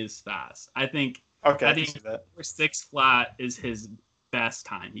fluid than he is fast. I think 4.6 flat is his best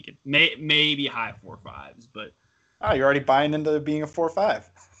time. He could maybe high 4.5s, but you're already buying into being a 4.5.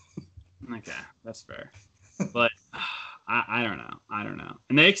 Okay, that's fair. But I don't know.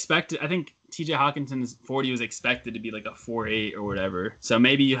 And they expected. I think TJ Hawkinson's 40 was expected to be like a 4.8 or whatever. So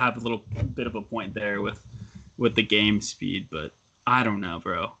maybe you have a little bit of a point there with the game speed, but I don't know,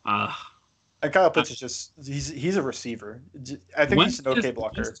 bro. Kyle Pitts is just he's a receiver. I think he's an okay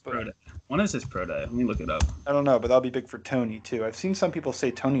blocker. When is his pro day? Let me look it up. I don't know, but that'll be big for Tony too. I've seen some people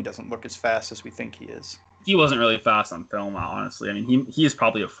say Tony doesn't look as fast as we think he is. He wasn't really fast on film, honestly. I mean, he is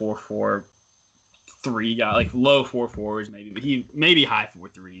probably a 4.43 guy, like low 4.4s maybe, but he maybe high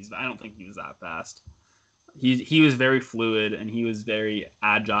 4.3s. But I don't think he was that fast. He was very fluid and he was very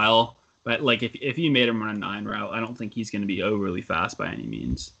agile. But like if you made him run a 9 route, I don't think he's going to be overly fast by any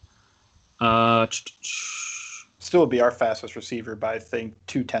means. Still would be our fastest receiver by I think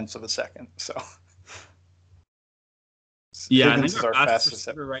 0.2 of a second. So yeah, Higgins is our fastest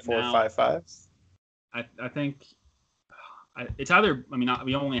at right 4.55. I think it's either. I mean,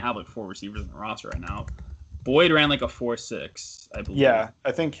 we only have like 4 receivers in the roster right now. Boyd ran like a 4.6, I believe. Yeah,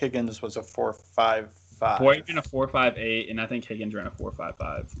 I think Higgins was a 4.55. Boyd ran a 4.58, and I think Higgins ran a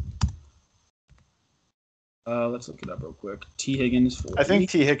 4.55. Let's look it up real quick. T. Higgins 40. I think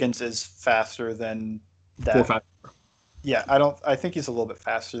T. Higgins is faster than that. 4.5. Yeah, I think he's a little bit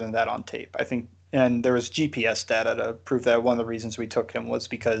faster than that on tape. I think, and there was GPS data to prove that. One of the reasons we took him was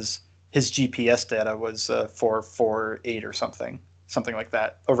because his GPS data was 4.48 or something like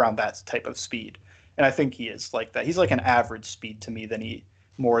that, around that type of speed. And I think he is like that. He's like an average speed to me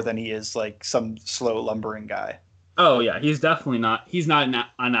more than he is like some slow lumbering guy. Oh yeah, he's definitely not. He's not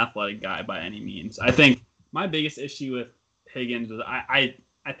an athletic guy by any means. I think my biggest issue with Higgins was I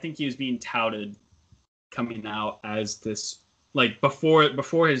think he was being touted coming out as this, like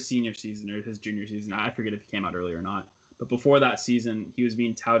before his senior season or his junior season. I forget if he came out early or not, but before that season, he was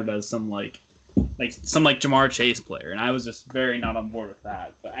being touted as some Jamar Chase player, and I was just very not on board with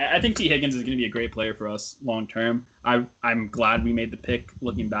that. But I think T. Higgins is going to be a great player for us long term. I'm glad we made the pick,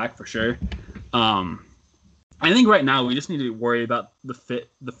 looking back, for sure. I think right now we just need to worry about the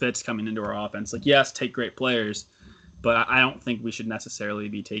fits coming into our offense. Like, yes, take great players, but I don't think we should necessarily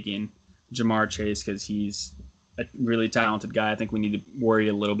be taking Jamar Chase because he's a really talented guy. I think we need to worry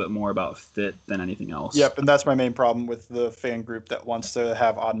a little bit more about fit than anything else. Yep, and that's my main problem with the fan group that wants to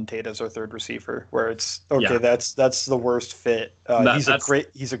have Auden Tate as our third receiver, where it's okay. Yeah. That's the worst fit.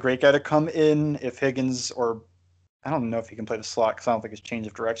 He's a great guy to come in if Higgins, or I don't know if he can play the slot because I don't think his change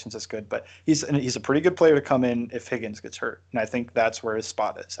of directions is good, but he's a pretty good player to come in if Higgins gets hurt, and I think that's where his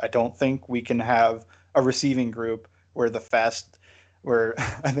spot is. I don't think we can have a receiving group where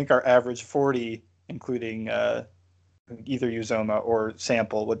I think our average 40, including either Uzomah or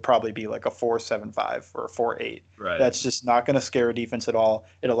Sample, would probably be like a 4.75 or a 4.8. Right. That's just not going to scare a defense at all.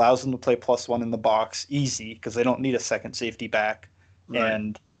 It allows them to play +1 in the box easy because they don't need a second safety back, right.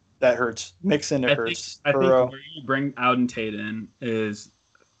 And that hurts Mixon. It hurts Burrow. I think where you bring Auden Tate in is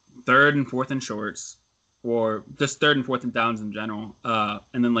 3rd and 4th and shorts, or just 3rd and 4th and downs in general,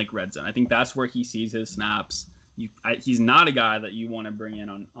 and then like red zone. I think that's where he sees his snaps. He's not a guy that you want to bring in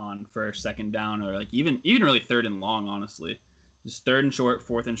on 1st, 2nd down, or like even really 3rd and long, honestly. Just 3rd and short,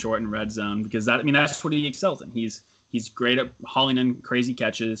 4th and short, and red zone, because that's what he excels in. He's great at hauling in crazy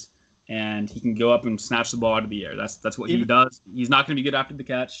catches, and he can go up and snatch the ball out of the air. That's what he does. He's not going to be good after the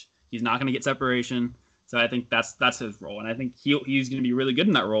catch. He's not going to get separation. So I think that's his role, and I think he's going to be really good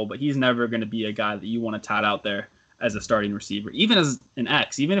in that role. But he's never going to be a guy that you want to tout out there as a starting receiver, even as an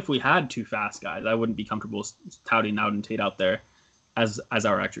X. Even if we had 2 fast guys, I wouldn't be comfortable touting Auden Tate out there as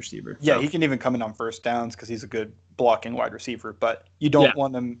our X receiver. Yeah, so he can even come in on 1st downs because he's a good blocking wide receiver. But you don't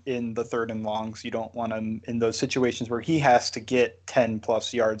want him in the 3rd and longs. You don't want him in those situations where he has to get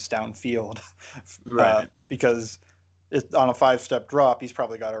 10+ yards downfield, right? Because on a 5-step drop, he's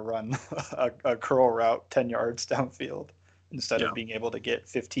probably got to run a curl route 10 yards downfield instead of being able to get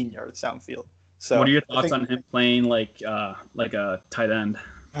 15 yards downfield. So, what are your thoughts on him playing like a tight end?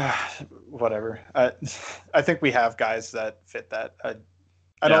 Whatever. I think we have guys that fit that.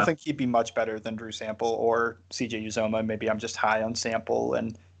 I don't think he'd be much better than Drew Sample or CJ Uzomah. Maybe I'm just high on Sample,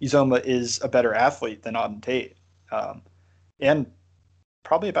 and Uzomah is a better athlete than Auden Tate, and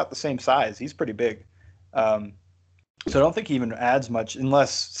probably about the same size. He's pretty big. So I don't think he even adds much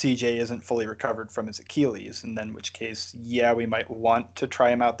unless CJ isn't fully recovered from his Achilles, and then in which case, we might want to try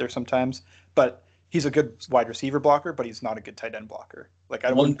him out there sometimes. But he's a good wide receiver blocker, but he's not a good tight end blocker. Like,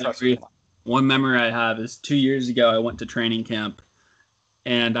 I wouldn't trust him. One memory I have is 2 years ago, I went to training camp,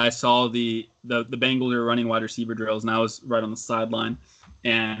 and I saw the Bengals were running wide receiver drills, and I was right on the sideline,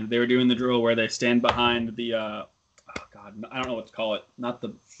 and they were doing the drill where they stand behind the I don't know what to call it. Not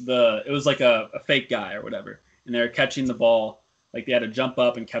it was like a fake guy or whatever, and they were catching the ball. Like, they had to jump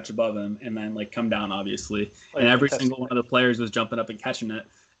up and catch above him, and then like come down, obviously. And every single one of the players was jumping up and catching it.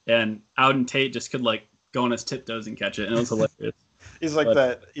 And Auden Tate just could like go on his tiptoes and catch it, and it was hilarious. He's like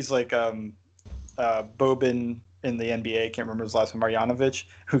that. He's like Boban in the NBA. I can't remember his last name. Marjanovic,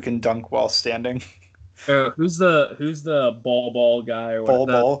 who can dunk while standing. Who's the ball guy? Or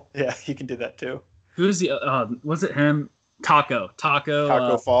ball? Yeah, he can do that too. Who's the? Was it him? Taco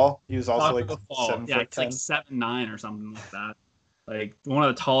Fall. He was also like Fall. 7 Yeah, foot it's 10. like 7'9" or something like that. Like one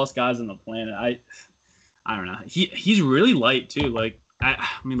of the tallest guys on the planet. I don't know. He's really light too. Like,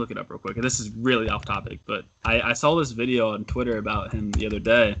 let me look it up real quick. This is really off topic, but I saw this video on Twitter about him the other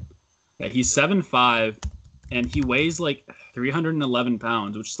day. Yeah, he's 7'5", and he weighs like 311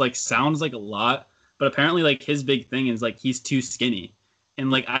 pounds, which like sounds like a lot, but apparently like his big thing is like he's too skinny. And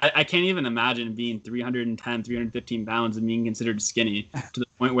like I can't even imagine being 310, 315 pounds and being considered skinny to the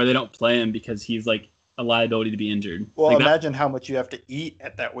point where they don't play him because he's like a liability to be injured. Well, like imagine how much you have to eat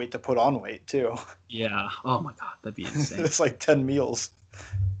at that weight to put on weight too. Yeah. Oh my God, that'd be insane. It's like 10 meals.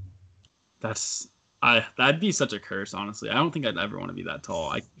 That'd be such a curse, honestly. I don't think I'd ever want to be that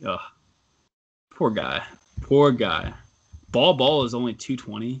tall. Poor guy. Ball is only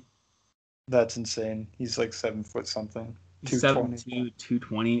 220. That's insane. He's like 7 foot something. 220.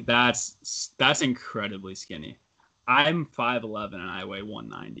 220. That's incredibly skinny. I'm 5'11" and I weigh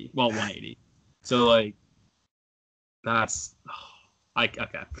 190. Well, 180. So like, that's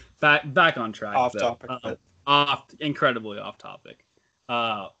okay. Back on track. Off topic. Incredibly off topic.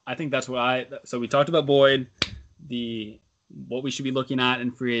 I think that's what so we talked about Boyd, what we should be looking at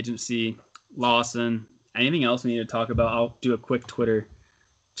in free agency, Lawson. Anything else we need to talk about? I'll do a quick Twitter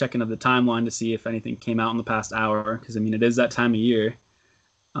checking of the timeline to see if anything came out in the past hour, because I mean it is that time of year.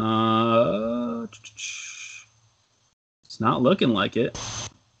 It's not looking like it.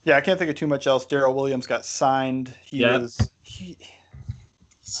 Yeah, I can't think of too much else. Darrell Williams got signed.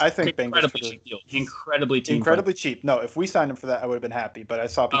 I think incredibly cheap. No, if we signed him for that, I would have been happy. But I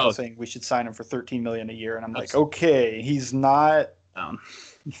saw people saying we should sign him for $13 million a year, and I'm like, okay, he's not.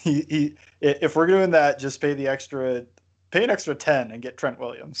 If we're doing that, just pay an extra 10 and get Trent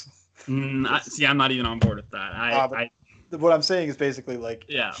Williams. I'm not even on board with that. What I'm saying is basically like,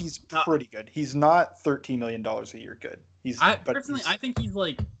 he's pretty good. He's not $13 million a year good. I think he's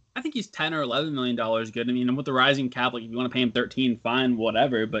 $10 or $11 million good. I mean, with the rising cap, like if you want to pay him 13, fine,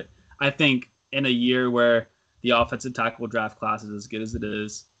 whatever. But I think in a year where the offensive tackle draft class is as good as it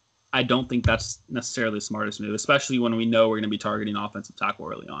is, I don't think that's necessarily the smartest move, especially when we know we're going to be targeting offensive tackle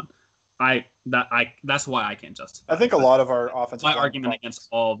early on. That's why I can't justify. I think a lot of our offensive my argument against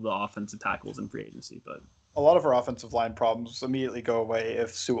all of the offensive tackles in free agency, but a lot of our offensive line problems immediately go away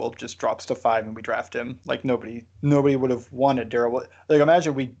if Sewell just drops to 5 and we draft him. Like nobody would have wanted Darrell. Like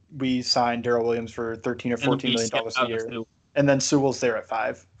imagine we signed Darrell Williams for $13 or $14 million a year, and then Sewell's there at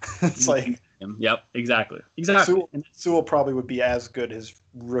 5. It's like, yep, exactly. Sewell probably would be as good his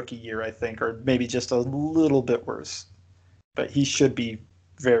rookie year, I think, or maybe just a little bit worse, but he should be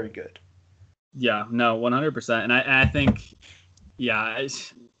very good. Yeah, no, 100%. And I think,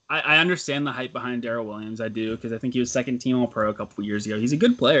 I understand the hype behind Darrell Williams. I do, because I think he was second team All-Pro a couple of years ago. He's a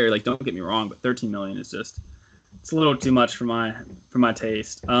good player. Like, don't get me wrong, but $13 million is it's a little too much for my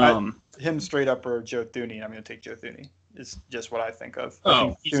taste. Him straight up or Joe Thuney. I'm going to take Joe Thuney. Is just what I think of.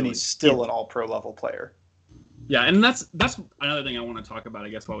 Thuney's still an All-Pro level player. Yeah, and that's another thing I want to talk about, I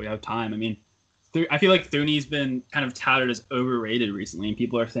guess, while we have time. I mean, I feel like Thuney's been kind of touted as overrated recently, and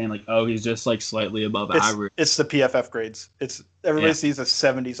people are saying like, "Oh, he's just like slightly above average." It's the PFF grades. Everybody sees a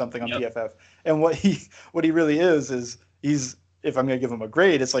 70 something on PFF, and what he really is he's, if I'm going to give him a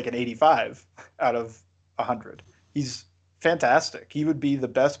grade, it's like an 85 out of 100. He's fantastic. He would be the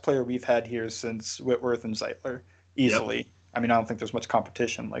best player we've had here since Whitworth and Zeitler, easily. Yep. I mean, I don't think there's much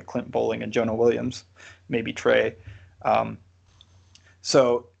competition like Clint Bowling and Jonah Williams, maybe Trey.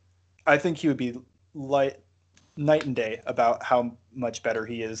 So I think he would be night and day about how much better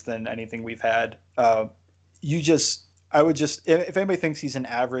he is than anything we've had. I would just, if anybody thinks he's an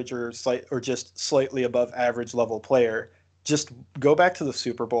average or just slightly above average level player, just go back to the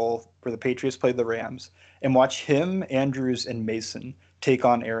Super Bowl where the Patriots played the Rams and watch him, Andrews, and Mason take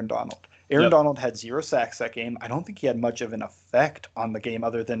on Aaron Donald. Donald had 0 sacks that game. I don't think he had much of an effect on the game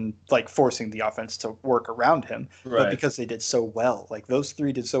other than like forcing the offense to work around him. Right. But because they did so well, like those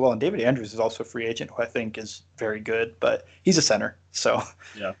 3 did so well. And David Andrews is also a free agent who I think is very good, but he's a center. So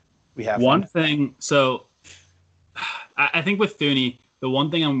we have one thing. So I think with Thuney, the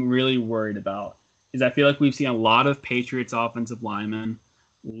one thing I'm really worried about is I feel like we've seen a lot of Patriots offensive linemen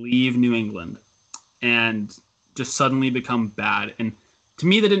leave New England and just suddenly become bad. And to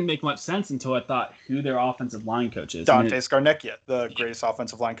me, that didn't make much sense until I thought who their offensive line coach is. Dante Scarnecchia, the greatest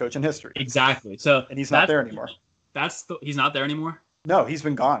offensive line coach in history. Exactly. So, and he's not there anymore. He's not there anymore? No, he's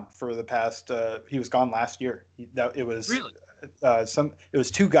been gone for the past. He was gone last year. It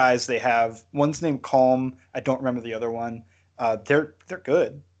was 2 guys they have. One's named Calm. I don't remember the other one. They're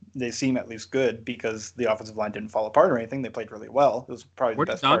good. They seem at least good because the offensive line didn't fall apart or anything. They played really well. It was probably the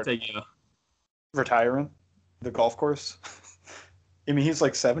best part. Where did Dante go? Retiring, the golf course. I mean, he's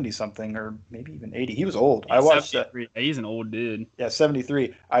like 70-something or maybe even 80. He was old. I watched that. He's an old dude. Yeah,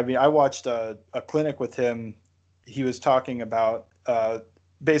 73. I mean, I watched a clinic with him. He was talking about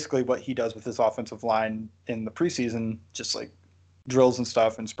basically what he does with his offensive line in the preseason, just like drills and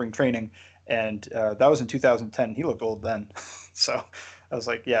stuff and spring training. And that was in 2010. He looked old then. So I was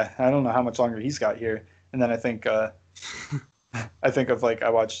like, yeah, I don't know how much longer he's got here. And then I think I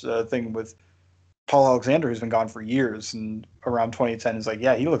watched a thing with Paul Alexander, who's been gone for years, and around 2010 is like,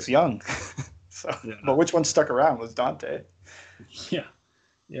 yeah, he looks young. But which one stuck around was Dante. Yeah.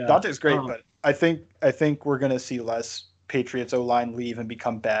 Dante's great, but I think we're going to see less Patriots O-line leave and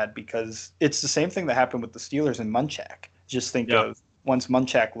become bad because it's the same thing that happened with the Steelers and Munchak. Just think of once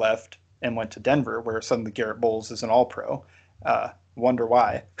Munchak left and went to Denver, where suddenly Garrett Bowles is an All-Pro. wonder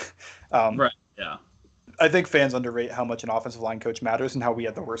why. Right. Yeah. I think fans underrate how much an offensive line coach matters and how we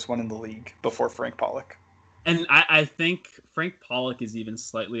had the worst one in the league before Frank Pollock. And I think Frank Pollock is even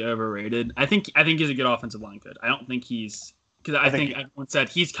slightly overrated. I think he's a good offensive line coach. I don't think he's because I think everyone said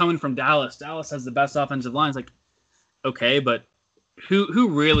he's coming from Dallas. Dallas has the best offensive lines. Like, okay, but who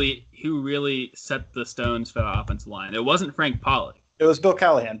really set the stones for the offensive line? It wasn't Frank Pollock. It was Bill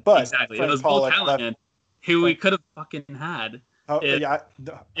Callahan. But exactly, Frank it was Pollock Bill Callahan, who we could have fucking had.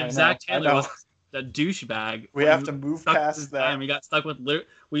 If Zach Taylor was a douchebag, we have to move past that. And we got stuck with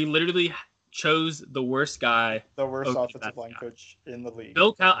we literally chose the worst guy, the worst offensive line coach in the league.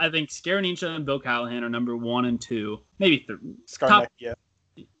 I think Scarinaccia and Bill Callahan are number 1 and 2, maybe Scarnecchia.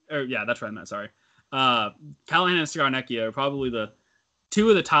 Yeah, that's what I meant. Sorry, Callahan and Scarnecchia are probably the 2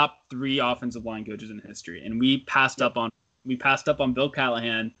 of the top 3 offensive line coaches in history, and we passed up on Bill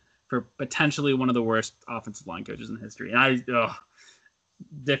Callahan for potentially one of the worst offensive line coaches in history. And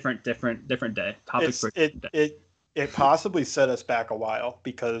different day. It possibly set us back a while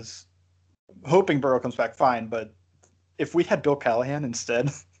because hoping Burrow comes back fine, but if we had Bill Callahan instead,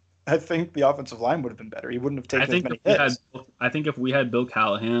 I think the offensive line would have been better. He wouldn't have taken as many hits. I think if we had Bill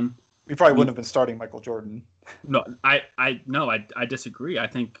Callahan, we probably wouldn't have been starting Michael Jordan. No, I disagree. I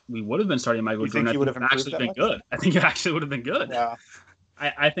think we would have been starting Michael Jordan. Think he would have actually been good. I think it actually would have been good. Yeah.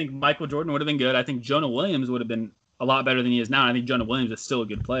 I think Michael Jordan would have been good. I think Jonah Williams would have been a lot better than he is now. I think Jonah Williams is still a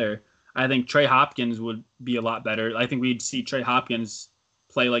good player. I think Trey Hopkins would be a lot better. I think we'd see Trey Hopkins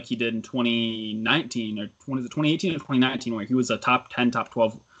play like he did in 2019 or 2018 or 2019, where he was a top 10, top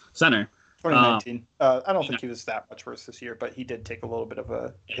 12 center. 2019. I don't think he was that much worse this year, but he did take a little bit of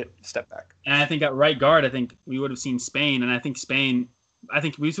a step back. And I think at right guard, I think we would have seen Spain, and I think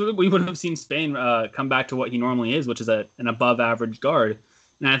we would have seen Spain come back to what he normally is, which is an above average guard.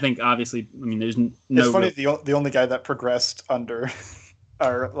 And I think obviously, there's no. It's funny. The only guy that progressed under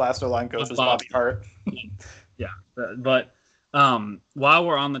our last O-line coach was Bobby Hart. Yeah, but while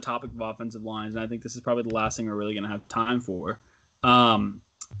we're on the topic of offensive lines, and I think this is probably the last thing we're really going to have time for,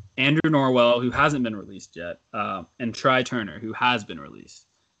 Andrew Norwell, who hasn't been released yet, and Trai Turner, who has been released.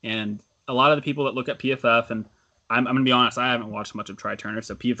 And a lot of the people that look at PFF, and I'm going to be honest, I haven't watched much of Trai Turner,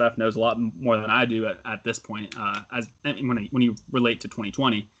 so PFF knows a lot more than I do at this point, when you relate to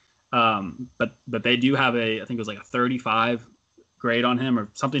 2020. But they do have I think it was like a 35 grade on him or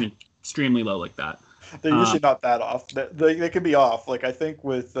something extremely low like that. They're usually not that off. They could be off. Like I think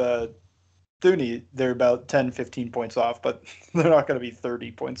with Thuney, they're about 10, 15 points off, but they're not going to be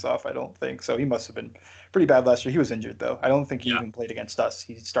 30 points off, I don't think. So he must have been pretty bad last year. He was injured, though. I don't think he even played against us.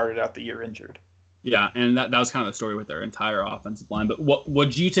 He started out the year injured. Yeah, and that was kind of the story with their entire offensive line. But what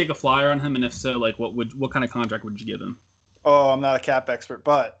would you take a flyer on him? And if so, like what kind of contract would you give him? Oh, I'm not a cap expert,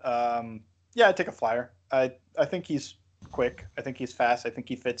 but yeah, I'd take a flyer. I think he's quick. I think he's fast. I think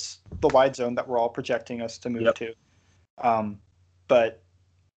he fits the wide zone that we're all projecting us to move to. But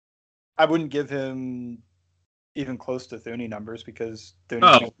I wouldn't give him even close to Thuney numbers because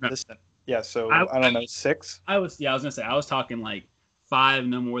Thuney's consistent. Yeah, so I don't know, 6? I was gonna say I was talking like 5,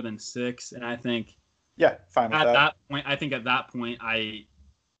 no more than 6, and I think fine with at that point. I think at that point,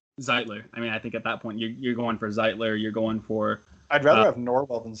 Zeitler. I think at that point you're going for Zeitler. You're going for. I'd rather have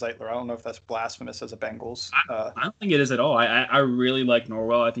Norwell than Zeitler. I don't know if that's blasphemous as a Bengals. I don't think it is at all. I really like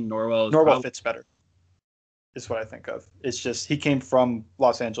Norwell. I think Norwell fits better. Is what I think of. It's just he came from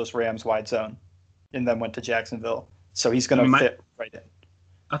Los Angeles Rams wide zone, and then went to Jacksonville, so he's going to fit right in.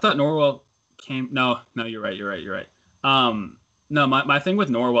 I thought Norwell came. No, you're right. No, my thing with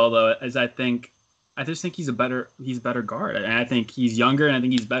Norwell though is I just think he's a better guard, and I think he's younger, and I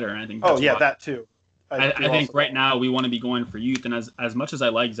think he's better, and I think. That too. I think right now we want to be going for youth, and as much as I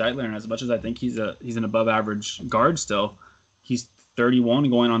like Zeitler, and as much as I think he's an above average guard still, he's 31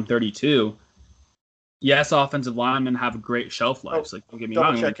 going on 32. Yes, offensive linemen have a great shelf life. Don't get me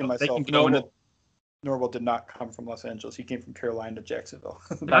wrong. Checking myself. Norwell did not come from Los Angeles. He came from Carolina to Jacksonville.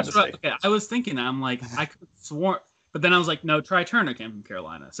 That's right. Okay, I was thinking that. I'm like, I could have sworn. But then I was like, no, Trai Turner came from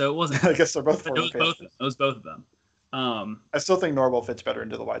Carolina. So it wasn't. I guess they're both. It was both of them. I still think Norwell fits better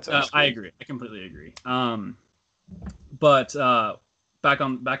into the wide zone. I agree. I completely agree. But back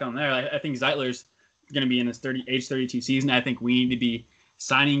on there, I think Zeitler's going to be in his age 32 season. I think we need to be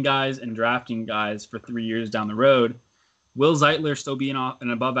signing guys and drafting guys for 3 years down the road. Will Zeitler still be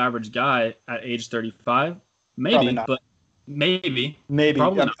an above average guy at age 35? Maybe, but maybe.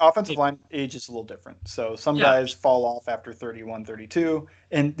 Offensive line age is a little different. So some guys fall off after 31, 32.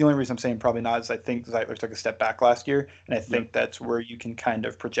 And the only reason I'm saying probably not is I think Zeitler took a step back last year. And I think that's where you can kind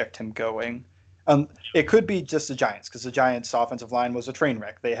of project him going. It could be just the Giants because the Giants' offensive line was a train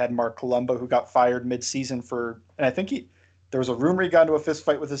wreck. They had Mark Colombo who got fired mid-season and I think There was a rumor he got into a fist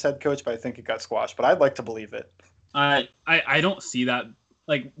fight with his head coach, but I think it got squashed. But I'd like to believe it. I don't see that.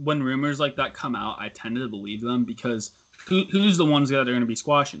 Like, when rumors like that come out, I tend to believe them because who's the ones that are going to be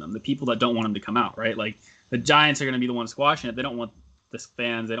squashing them? The people that don't want them to come out, right? Like, the Giants are going to be the ones squashing it. They don't want the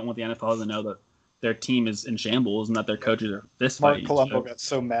fans, they don't want the NFL to know that their team is in shambles and that their coaches are this fighting. Mark Colombo got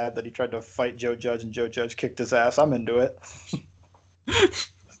so mad that he tried to fight Joe Judge, and Joe Judge kicked his ass. I'm into it.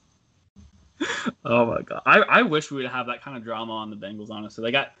 Oh my god! I wish we would have that kind of drama on the Bengals. Honestly,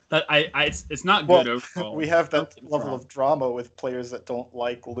 they got that. It's not good overall. We have that level of drama with players that don't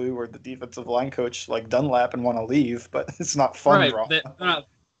like Lou or the defensive line coach like Dunlap and want to leave, but it's not fun drama.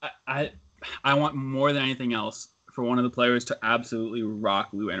 I want more than anything else for one of the players to absolutely rock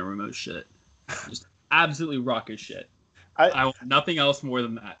Lou Anarumo's shit, just absolutely rock his shit. I want nothing else more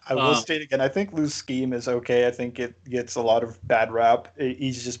than that. I will state again, I think Lou's scheme is okay. I think it gets a lot of bad rap.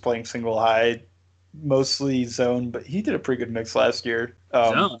 He's just playing single high, mostly zone, but he did a pretty good mix last year.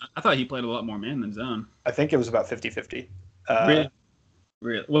 Zone? I thought he played a lot more man than zone. I think it was about 50-50.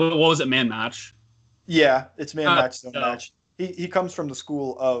 Really? What was it, man match? Yeah, it's man match, zone match. He comes from the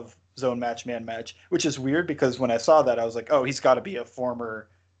school of zone match, man match, which is weird because when I saw that, I was like, oh, he's got to be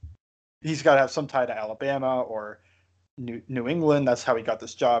he's got to have some tie to Alabama or New England. That's how he got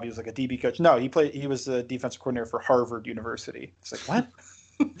this job. He was like a DB coach. No, he was the defensive coordinator for Harvard University. It's like,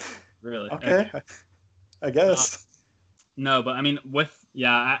 what? Really? Okay. I guess. No, but I mean,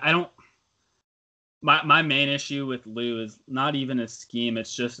 I don't. My main issue with Lou is not even his scheme.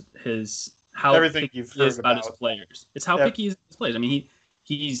 It's just how everything you've heard about his players. It's how picky he is his players. I mean,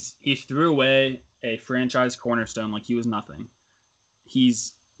 he threw away a franchise cornerstone like he was nothing.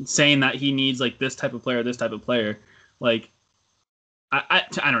 He's saying that he needs like this type of player. Like, I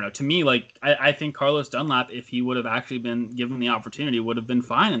don't know. To me, like, I think Carlos Dunlap, if he would have actually been given the opportunity, would have been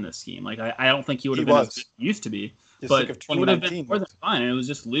fine in this scheme. Like, I don't think he would have been as good as he used to be. But he would have been more than fine. And it was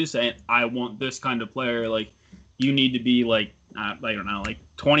just Lou saying, I want this kind of player. Like, you need to be, like, I don't know, like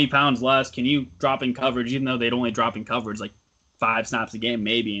 20 pounds less. Can you drop in coverage, even though they'd only drop in coverage, like, 5 snaps a game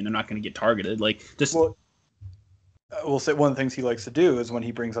maybe, and they're not going to get targeted. Like, just... Well, we'll say one of the things he likes to do is when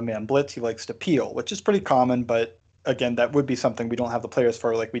he brings a man blitz, he likes to peel, which is pretty common, but again, that would be something we don't have the players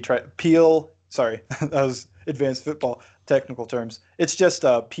for. Like, we try peel. Sorry, that was advanced football technical terms. It's just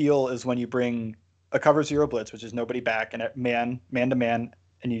peel is when you bring a cover zero blitz, which is nobody back, and man to man,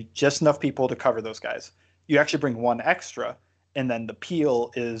 and you just enough people to cover those guys. You actually bring one extra, and then the peel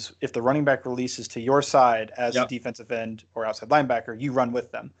is if the running back releases to your side as a defensive end or outside linebacker, you run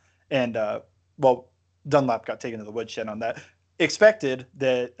with them. And Dunlap got taken to the woodshed on that. Expected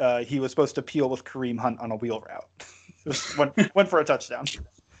that he was supposed to peel with Kareem Hunt on a wheel route. went for a touchdown.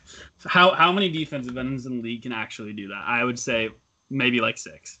 How many defensive ends in the league can actually do that? I would say maybe like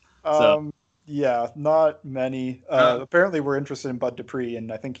 6. Yeah, not many. Apparently, we're interested in Bud Dupree,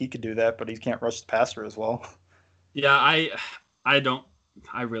 and I think he could do that, but he can't rush the passer as well. Yeah, I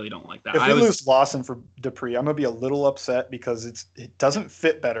really don't like that. If we lose Lawson for Dupree, I'm gonna be a little upset because it doesn't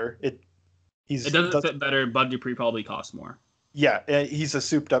fit better. It doesn't fit better. Bud Dupree probably costs more. Yeah, he's a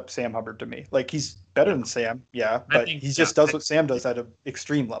souped-up Sam Hubbard to me. Like, he's better than Sam, but he just does what Sam does at an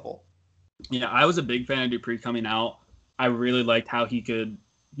extreme level. Yeah, I was a big fan of Dupree coming out. I really liked how he could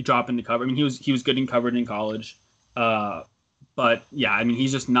drop into cover. I mean, he was good in coverage in college. But, yeah, I mean,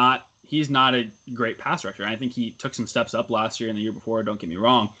 he's not a great pass rusher. I think he took some steps up last year and the year before, don't get me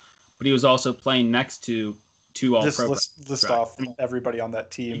wrong. But he was also playing next to 2 All-Pro. List off everybody on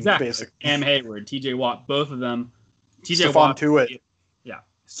that team. Exactly. Basically. Cam Hayward, TJ Watt, both of them. Stephon Tuitt. Yeah.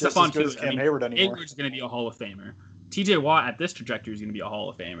 Just as good as Cam Hayward anymore. Hayward's going to be a Hall of Famer. TJ Watt at this trajectory is going to be a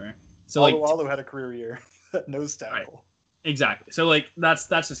Hall of Famer. So Alu had a career year at nose tackle. Right. Exactly. So like that's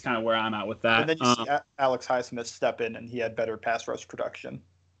just kind of where I'm at with that. And then you see Alex Highsmith step in, and he had better pass rush production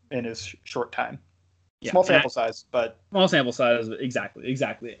in his short time. Yeah. Small sample size, but small sample size.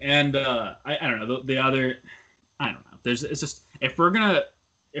 Exactly. And I don't know the other. I don't know. It's just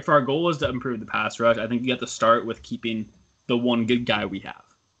if our goal is to improve the pass rush, I think you have to start with keeping the one good guy we have.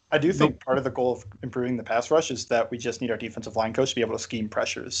 I do think part of the goal of improving the pass rush is that we just need our defensive line coach to be able to scheme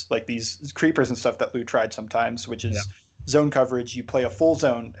pressures, like these creepers and stuff that Lou tried sometimes, which is zone coverage. You play a full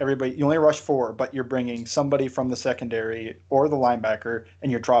zone. You only rush 4, but you're bringing somebody from the secondary or the linebacker, and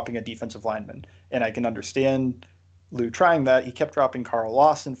you're dropping a defensive lineman. And I can understand Lou trying that. He kept dropping Carl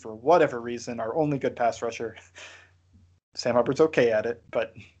Lawson for whatever reason, our only good pass rusher. Sam Hubbard's okay at it,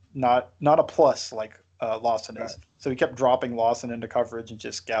 but not a plus like Lawson is. So he kept dropping Lawson into coverage and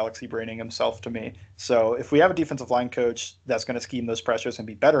just galaxy braining himself to me. So if we have a defensive line coach that's going to scheme those pressures and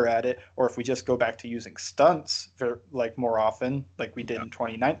be better at it, or if we just go back to using stunts for like more often, like we did in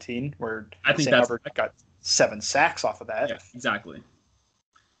 2019, where I think Sam Hubbard got 7 sacks off of that. Yeah, exactly.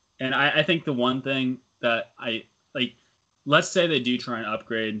 And I think the one thing that I like, let's say they do try and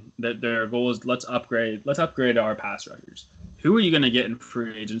upgrade, that their goal is let's upgrade our pass rushers. Who are you going to get in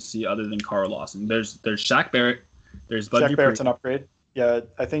free agency other than Carl Lawson? There's Shaq Barrett. There's Bud Shaq Barrett's an upgrade. Yeah,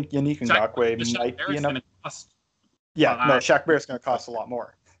 I think Yannick Ngakoue might be an upgrade. Yeah, no, Shaq Barrett's going to cost a lot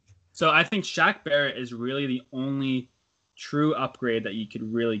more. So I think Shaq Barrett is really the only true upgrade that you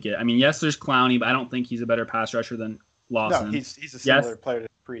could really get. I mean, yes, there's Clowney, but I don't think he's a better pass rusher than Lawson. No, he's a similar player to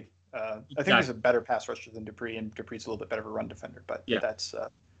Dupree. I think he's a better pass rusher than Dupree, and Dupree's a little bit better of a run defender. But that's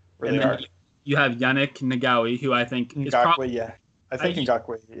where they are. You have Yannick Ngakoue, who I think is probably I think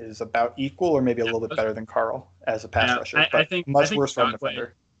Ngakoue is about equal or maybe a little bit better than Carl as a pass rusher. I think much worse run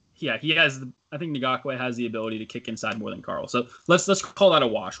defender. Yeah, I think Ngakoue has the ability to kick inside more than Carl. So let's call that a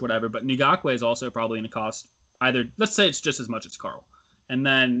wash, whatever. But Ngakoue is also probably going to cost either. Let's say it's just as much as Carl. And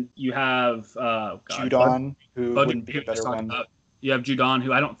then you have Judon, who wouldn't be a better one. You have Judon,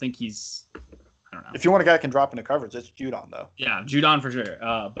 who I don't think he's. I don't know. If you want a guy that can drop into coverage, it's Judon, though. Yeah, Judon for sure.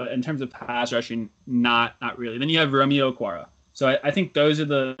 But in terms of pass rushing, not really. Then you have Romeo Okwara. So I think those are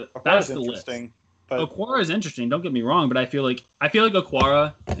that's the list. But Okwara is interesting. Don't get me wrong, but I feel like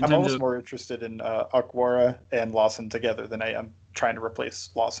Okwara. I'm almost more interested in Okwara and Lawson together than I am trying to replace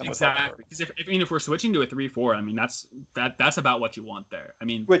Lawson with Okwara. Because if we're switching to a 3-4, I mean that's about what you want there. I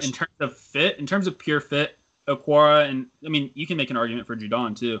mean, in terms of fit, in terms of pure fit, Okwara and I mean you can make an argument for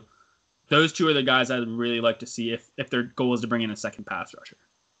Judon too. Those two are the guys I'd really like to see if their goal is to bring in a second pass rusher.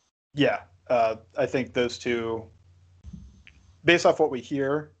 Yeah, I think those two, based off what we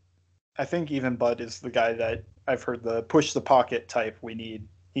hear, I think even Bud is the guy that I've heard the push the pocket type we need.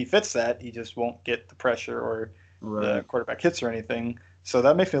 He fits that. He just won't get the pressure or the quarterback hits or anything. So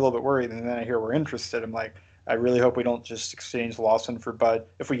that makes me a little bit worried. And then I hear we're interested. I'm like, I really hope we don't just exchange Lawson for Bud.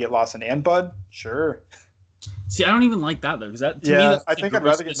 If we get Lawson and Bud, sure. See, I don't even like that, though. Because that, to me, that's I think I'd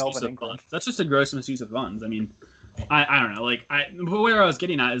rather get Melvin Ingram. That's just a gross misuse of funds. I mean, I don't know. Like, where I was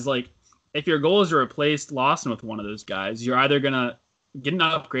getting at is, like, if your goal is to replace Lawson with one of those guys, you're either going to get an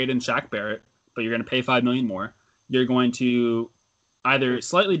upgrade in Shaq Barrett, but you're going to pay $5 million more. You're going to either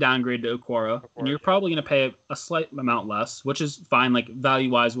slightly downgrade to Okwara, and you're probably going to pay a slight amount less, which is fine, like,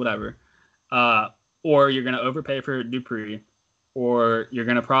 value-wise, whatever. Or you're going to overpay for Dupree, or you're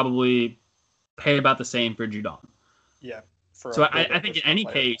going to probably pay about the same for Judon. Yeah. So I think in any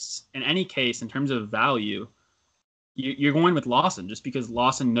case, in terms of value, you're going with Lawson just because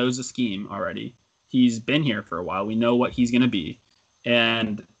Lawson knows the scheme already. He's been here for a while. We know what he's going to be.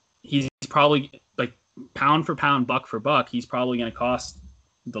 And he's probably, like, pound for pound, buck for buck, he's probably going to cost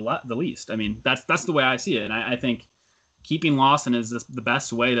the least. I mean, that's the way I see it. And I think keeping Lawson is the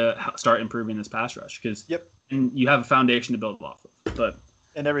best way to start improving this pass rush because and you have a foundation to build off of.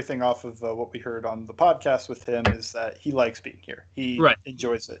 And everything off of what we heard on the podcast with him is that he likes being here. He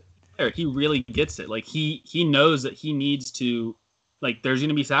enjoys it. He really gets it. Like he knows that he needs to, like, there's going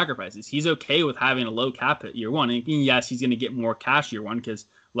to be sacrifices. He's okay with having a low cap hit year one. And yes, he's going to get more cash year one because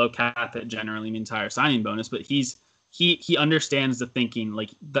low cap hit generally means higher signing bonus. But he understands the thinking like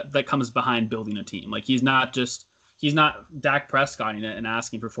that comes behind building a team. Like he's not Dak Prescotting it and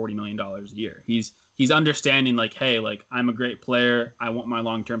asking for $40 million a year. He's understanding like, hey, like I'm a great player. I want my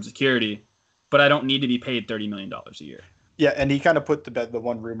long-term security, but I don't need to be paid $30 million a year. Yeah, and he kind of put to bed the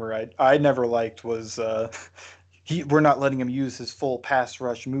one rumor I never liked was we're not letting him use his full pass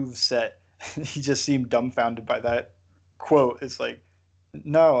rush move set. He just seemed dumbfounded by that quote. It's like,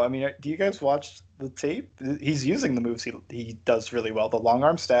 no, I mean, do you guys watch the tape? He's using the moves he does really well, the long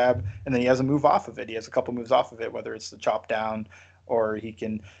arm stab, and then he has a move off of it. He has a couple moves off of it, whether it's the chop down or he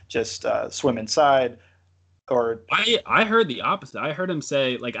can just swim inside. Or I heard the opposite. I heard him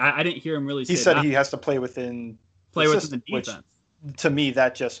say, like, I didn't hear him really say he said that. He has to play within the defense. Which, to me,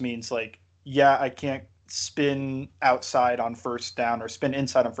 that just means, like, yeah, I can't spin outside on first down or spin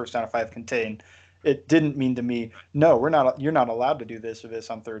inside on first down if I have contain. It didn't mean to me, no, you're not allowed to do this or this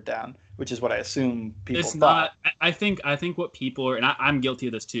on third down, which is what I assume people thought. I think what people are, and I'm guilty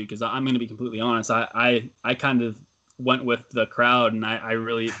of this too, because I'm going to be completely honest. I kind of went with the crowd, and I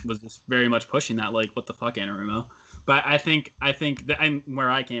really was just very much pushing that, like, what the fuck, Anarumo. But I think that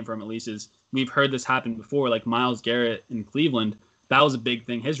where I came from, at least, is we've heard this happen before, like Myles Garrett in Cleveland. That was a big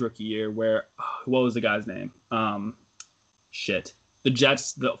thing his rookie year where, what was the guy's name? The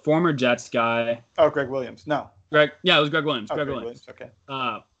Jets, the former Jets guy. Oh, Greg Williams. No. It was Greg Williams. Greg Williams. Okay.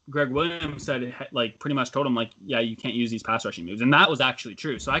 Greg Williams said, like, pretty much told him, like, yeah, you can't use these pass rushing moves. And that was actually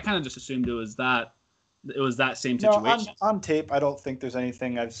true. So I kind of just assumed it was that same situation. No, on tape, I don't think there's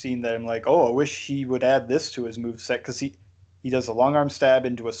anything I've seen that I'm like, oh, I wish he would add this to his move set, because He does a long arm stab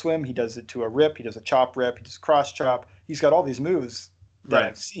into a swim. He does it to a rip. He does a chop rip. He does cross chop. He's got all these moves that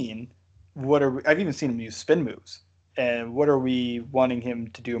I've seen. I've even seen him use spin moves. And what are we wanting him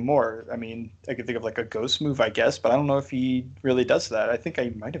to do more? I mean, I could think of like a ghost move, I guess, but I don't know if he really does that. I think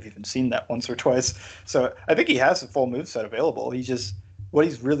I might have even seen that once or twice. So I think he has a full moveset available. He's just what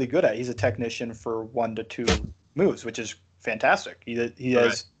he's really good at. He's a technician for 1 to 2 moves, which is fantastic. He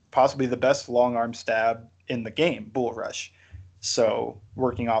has possibly the best long arm stab in the game, Bull Rush. So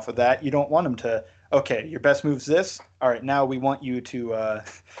working off of that, you don't want him to, okay, your best move's this. All right, now we want you to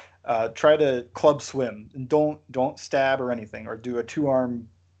try to club swim and don't stab or anything, or do a 2-arm,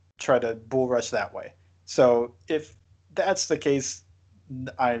 try to Bull Rush that way. So if that's the case,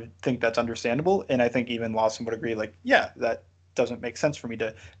 I think that's understandable. And I think even Lawson would agree, like, yeah, that doesn't make sense for me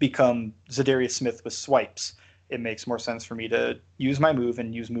to become Zadarius Smith with swipes. It makes more sense for me to use my move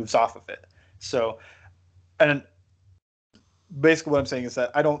and use moves off of it. So, and basically what I'm saying is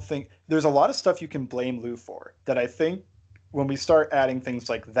that I don't think there's a lot of stuff you can blame Lou for that. I think when we start adding things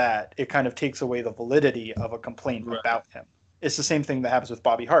like that, it kind of takes away the validity of a complaint about him. It's the same thing that happens with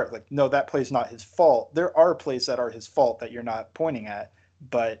Bobby Hart. Like, no, that play's not his fault. There are plays that are his fault that you're not pointing at,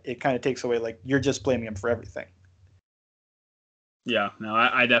 but it kind of takes away, like, you're just blaming him for everything. Yeah, no,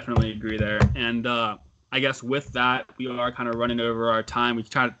 I definitely agree there. And I guess with that, we are kind of running over our time. We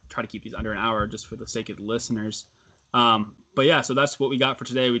try to keep these under an hour just for the sake of the listeners. But yeah, so that's what we got for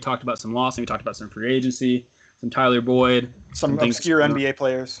today. We talked about some Lawson. We talked about some free agency, some Tyler Boyd, some obscure NBA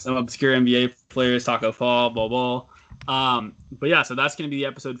players, Taco Fall, blah. But yeah, so that's going to be the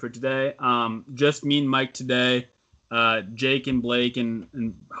episode for today. Just me and Mike today. Jake and Blake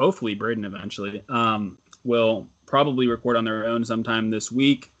and hopefully Braden eventually will probably record on their own sometime this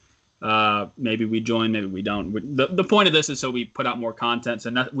week. Maybe we join, maybe we don't. The point of this is so we put out more content,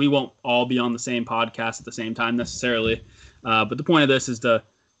 so we won't all be on the same podcast at the same time necessarily. But the point of this is to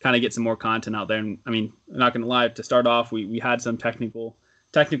kind of get some more content out there. And I mean, I'm not going to lie, to start off, we had some technical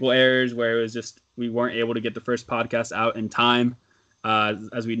errors where it was just we weren't able to get the first podcast out in time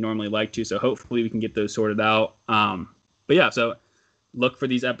as we'd normally like to. So hopefully we can get those sorted out. But yeah, so look for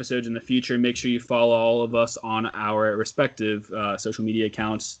these episodes in the future. Make sure you follow all of us on our respective social media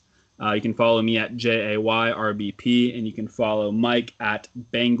accounts. You can follow me at JAYRBP, and you can follow Mike at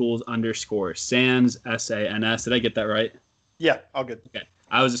Bengals_Sans, SANS. Did I get that right? Yeah, all good. Okay.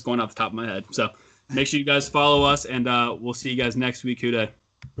 I was just going off the top of my head. So make sure you guys follow us, and we'll see you guys next week. Hoo day.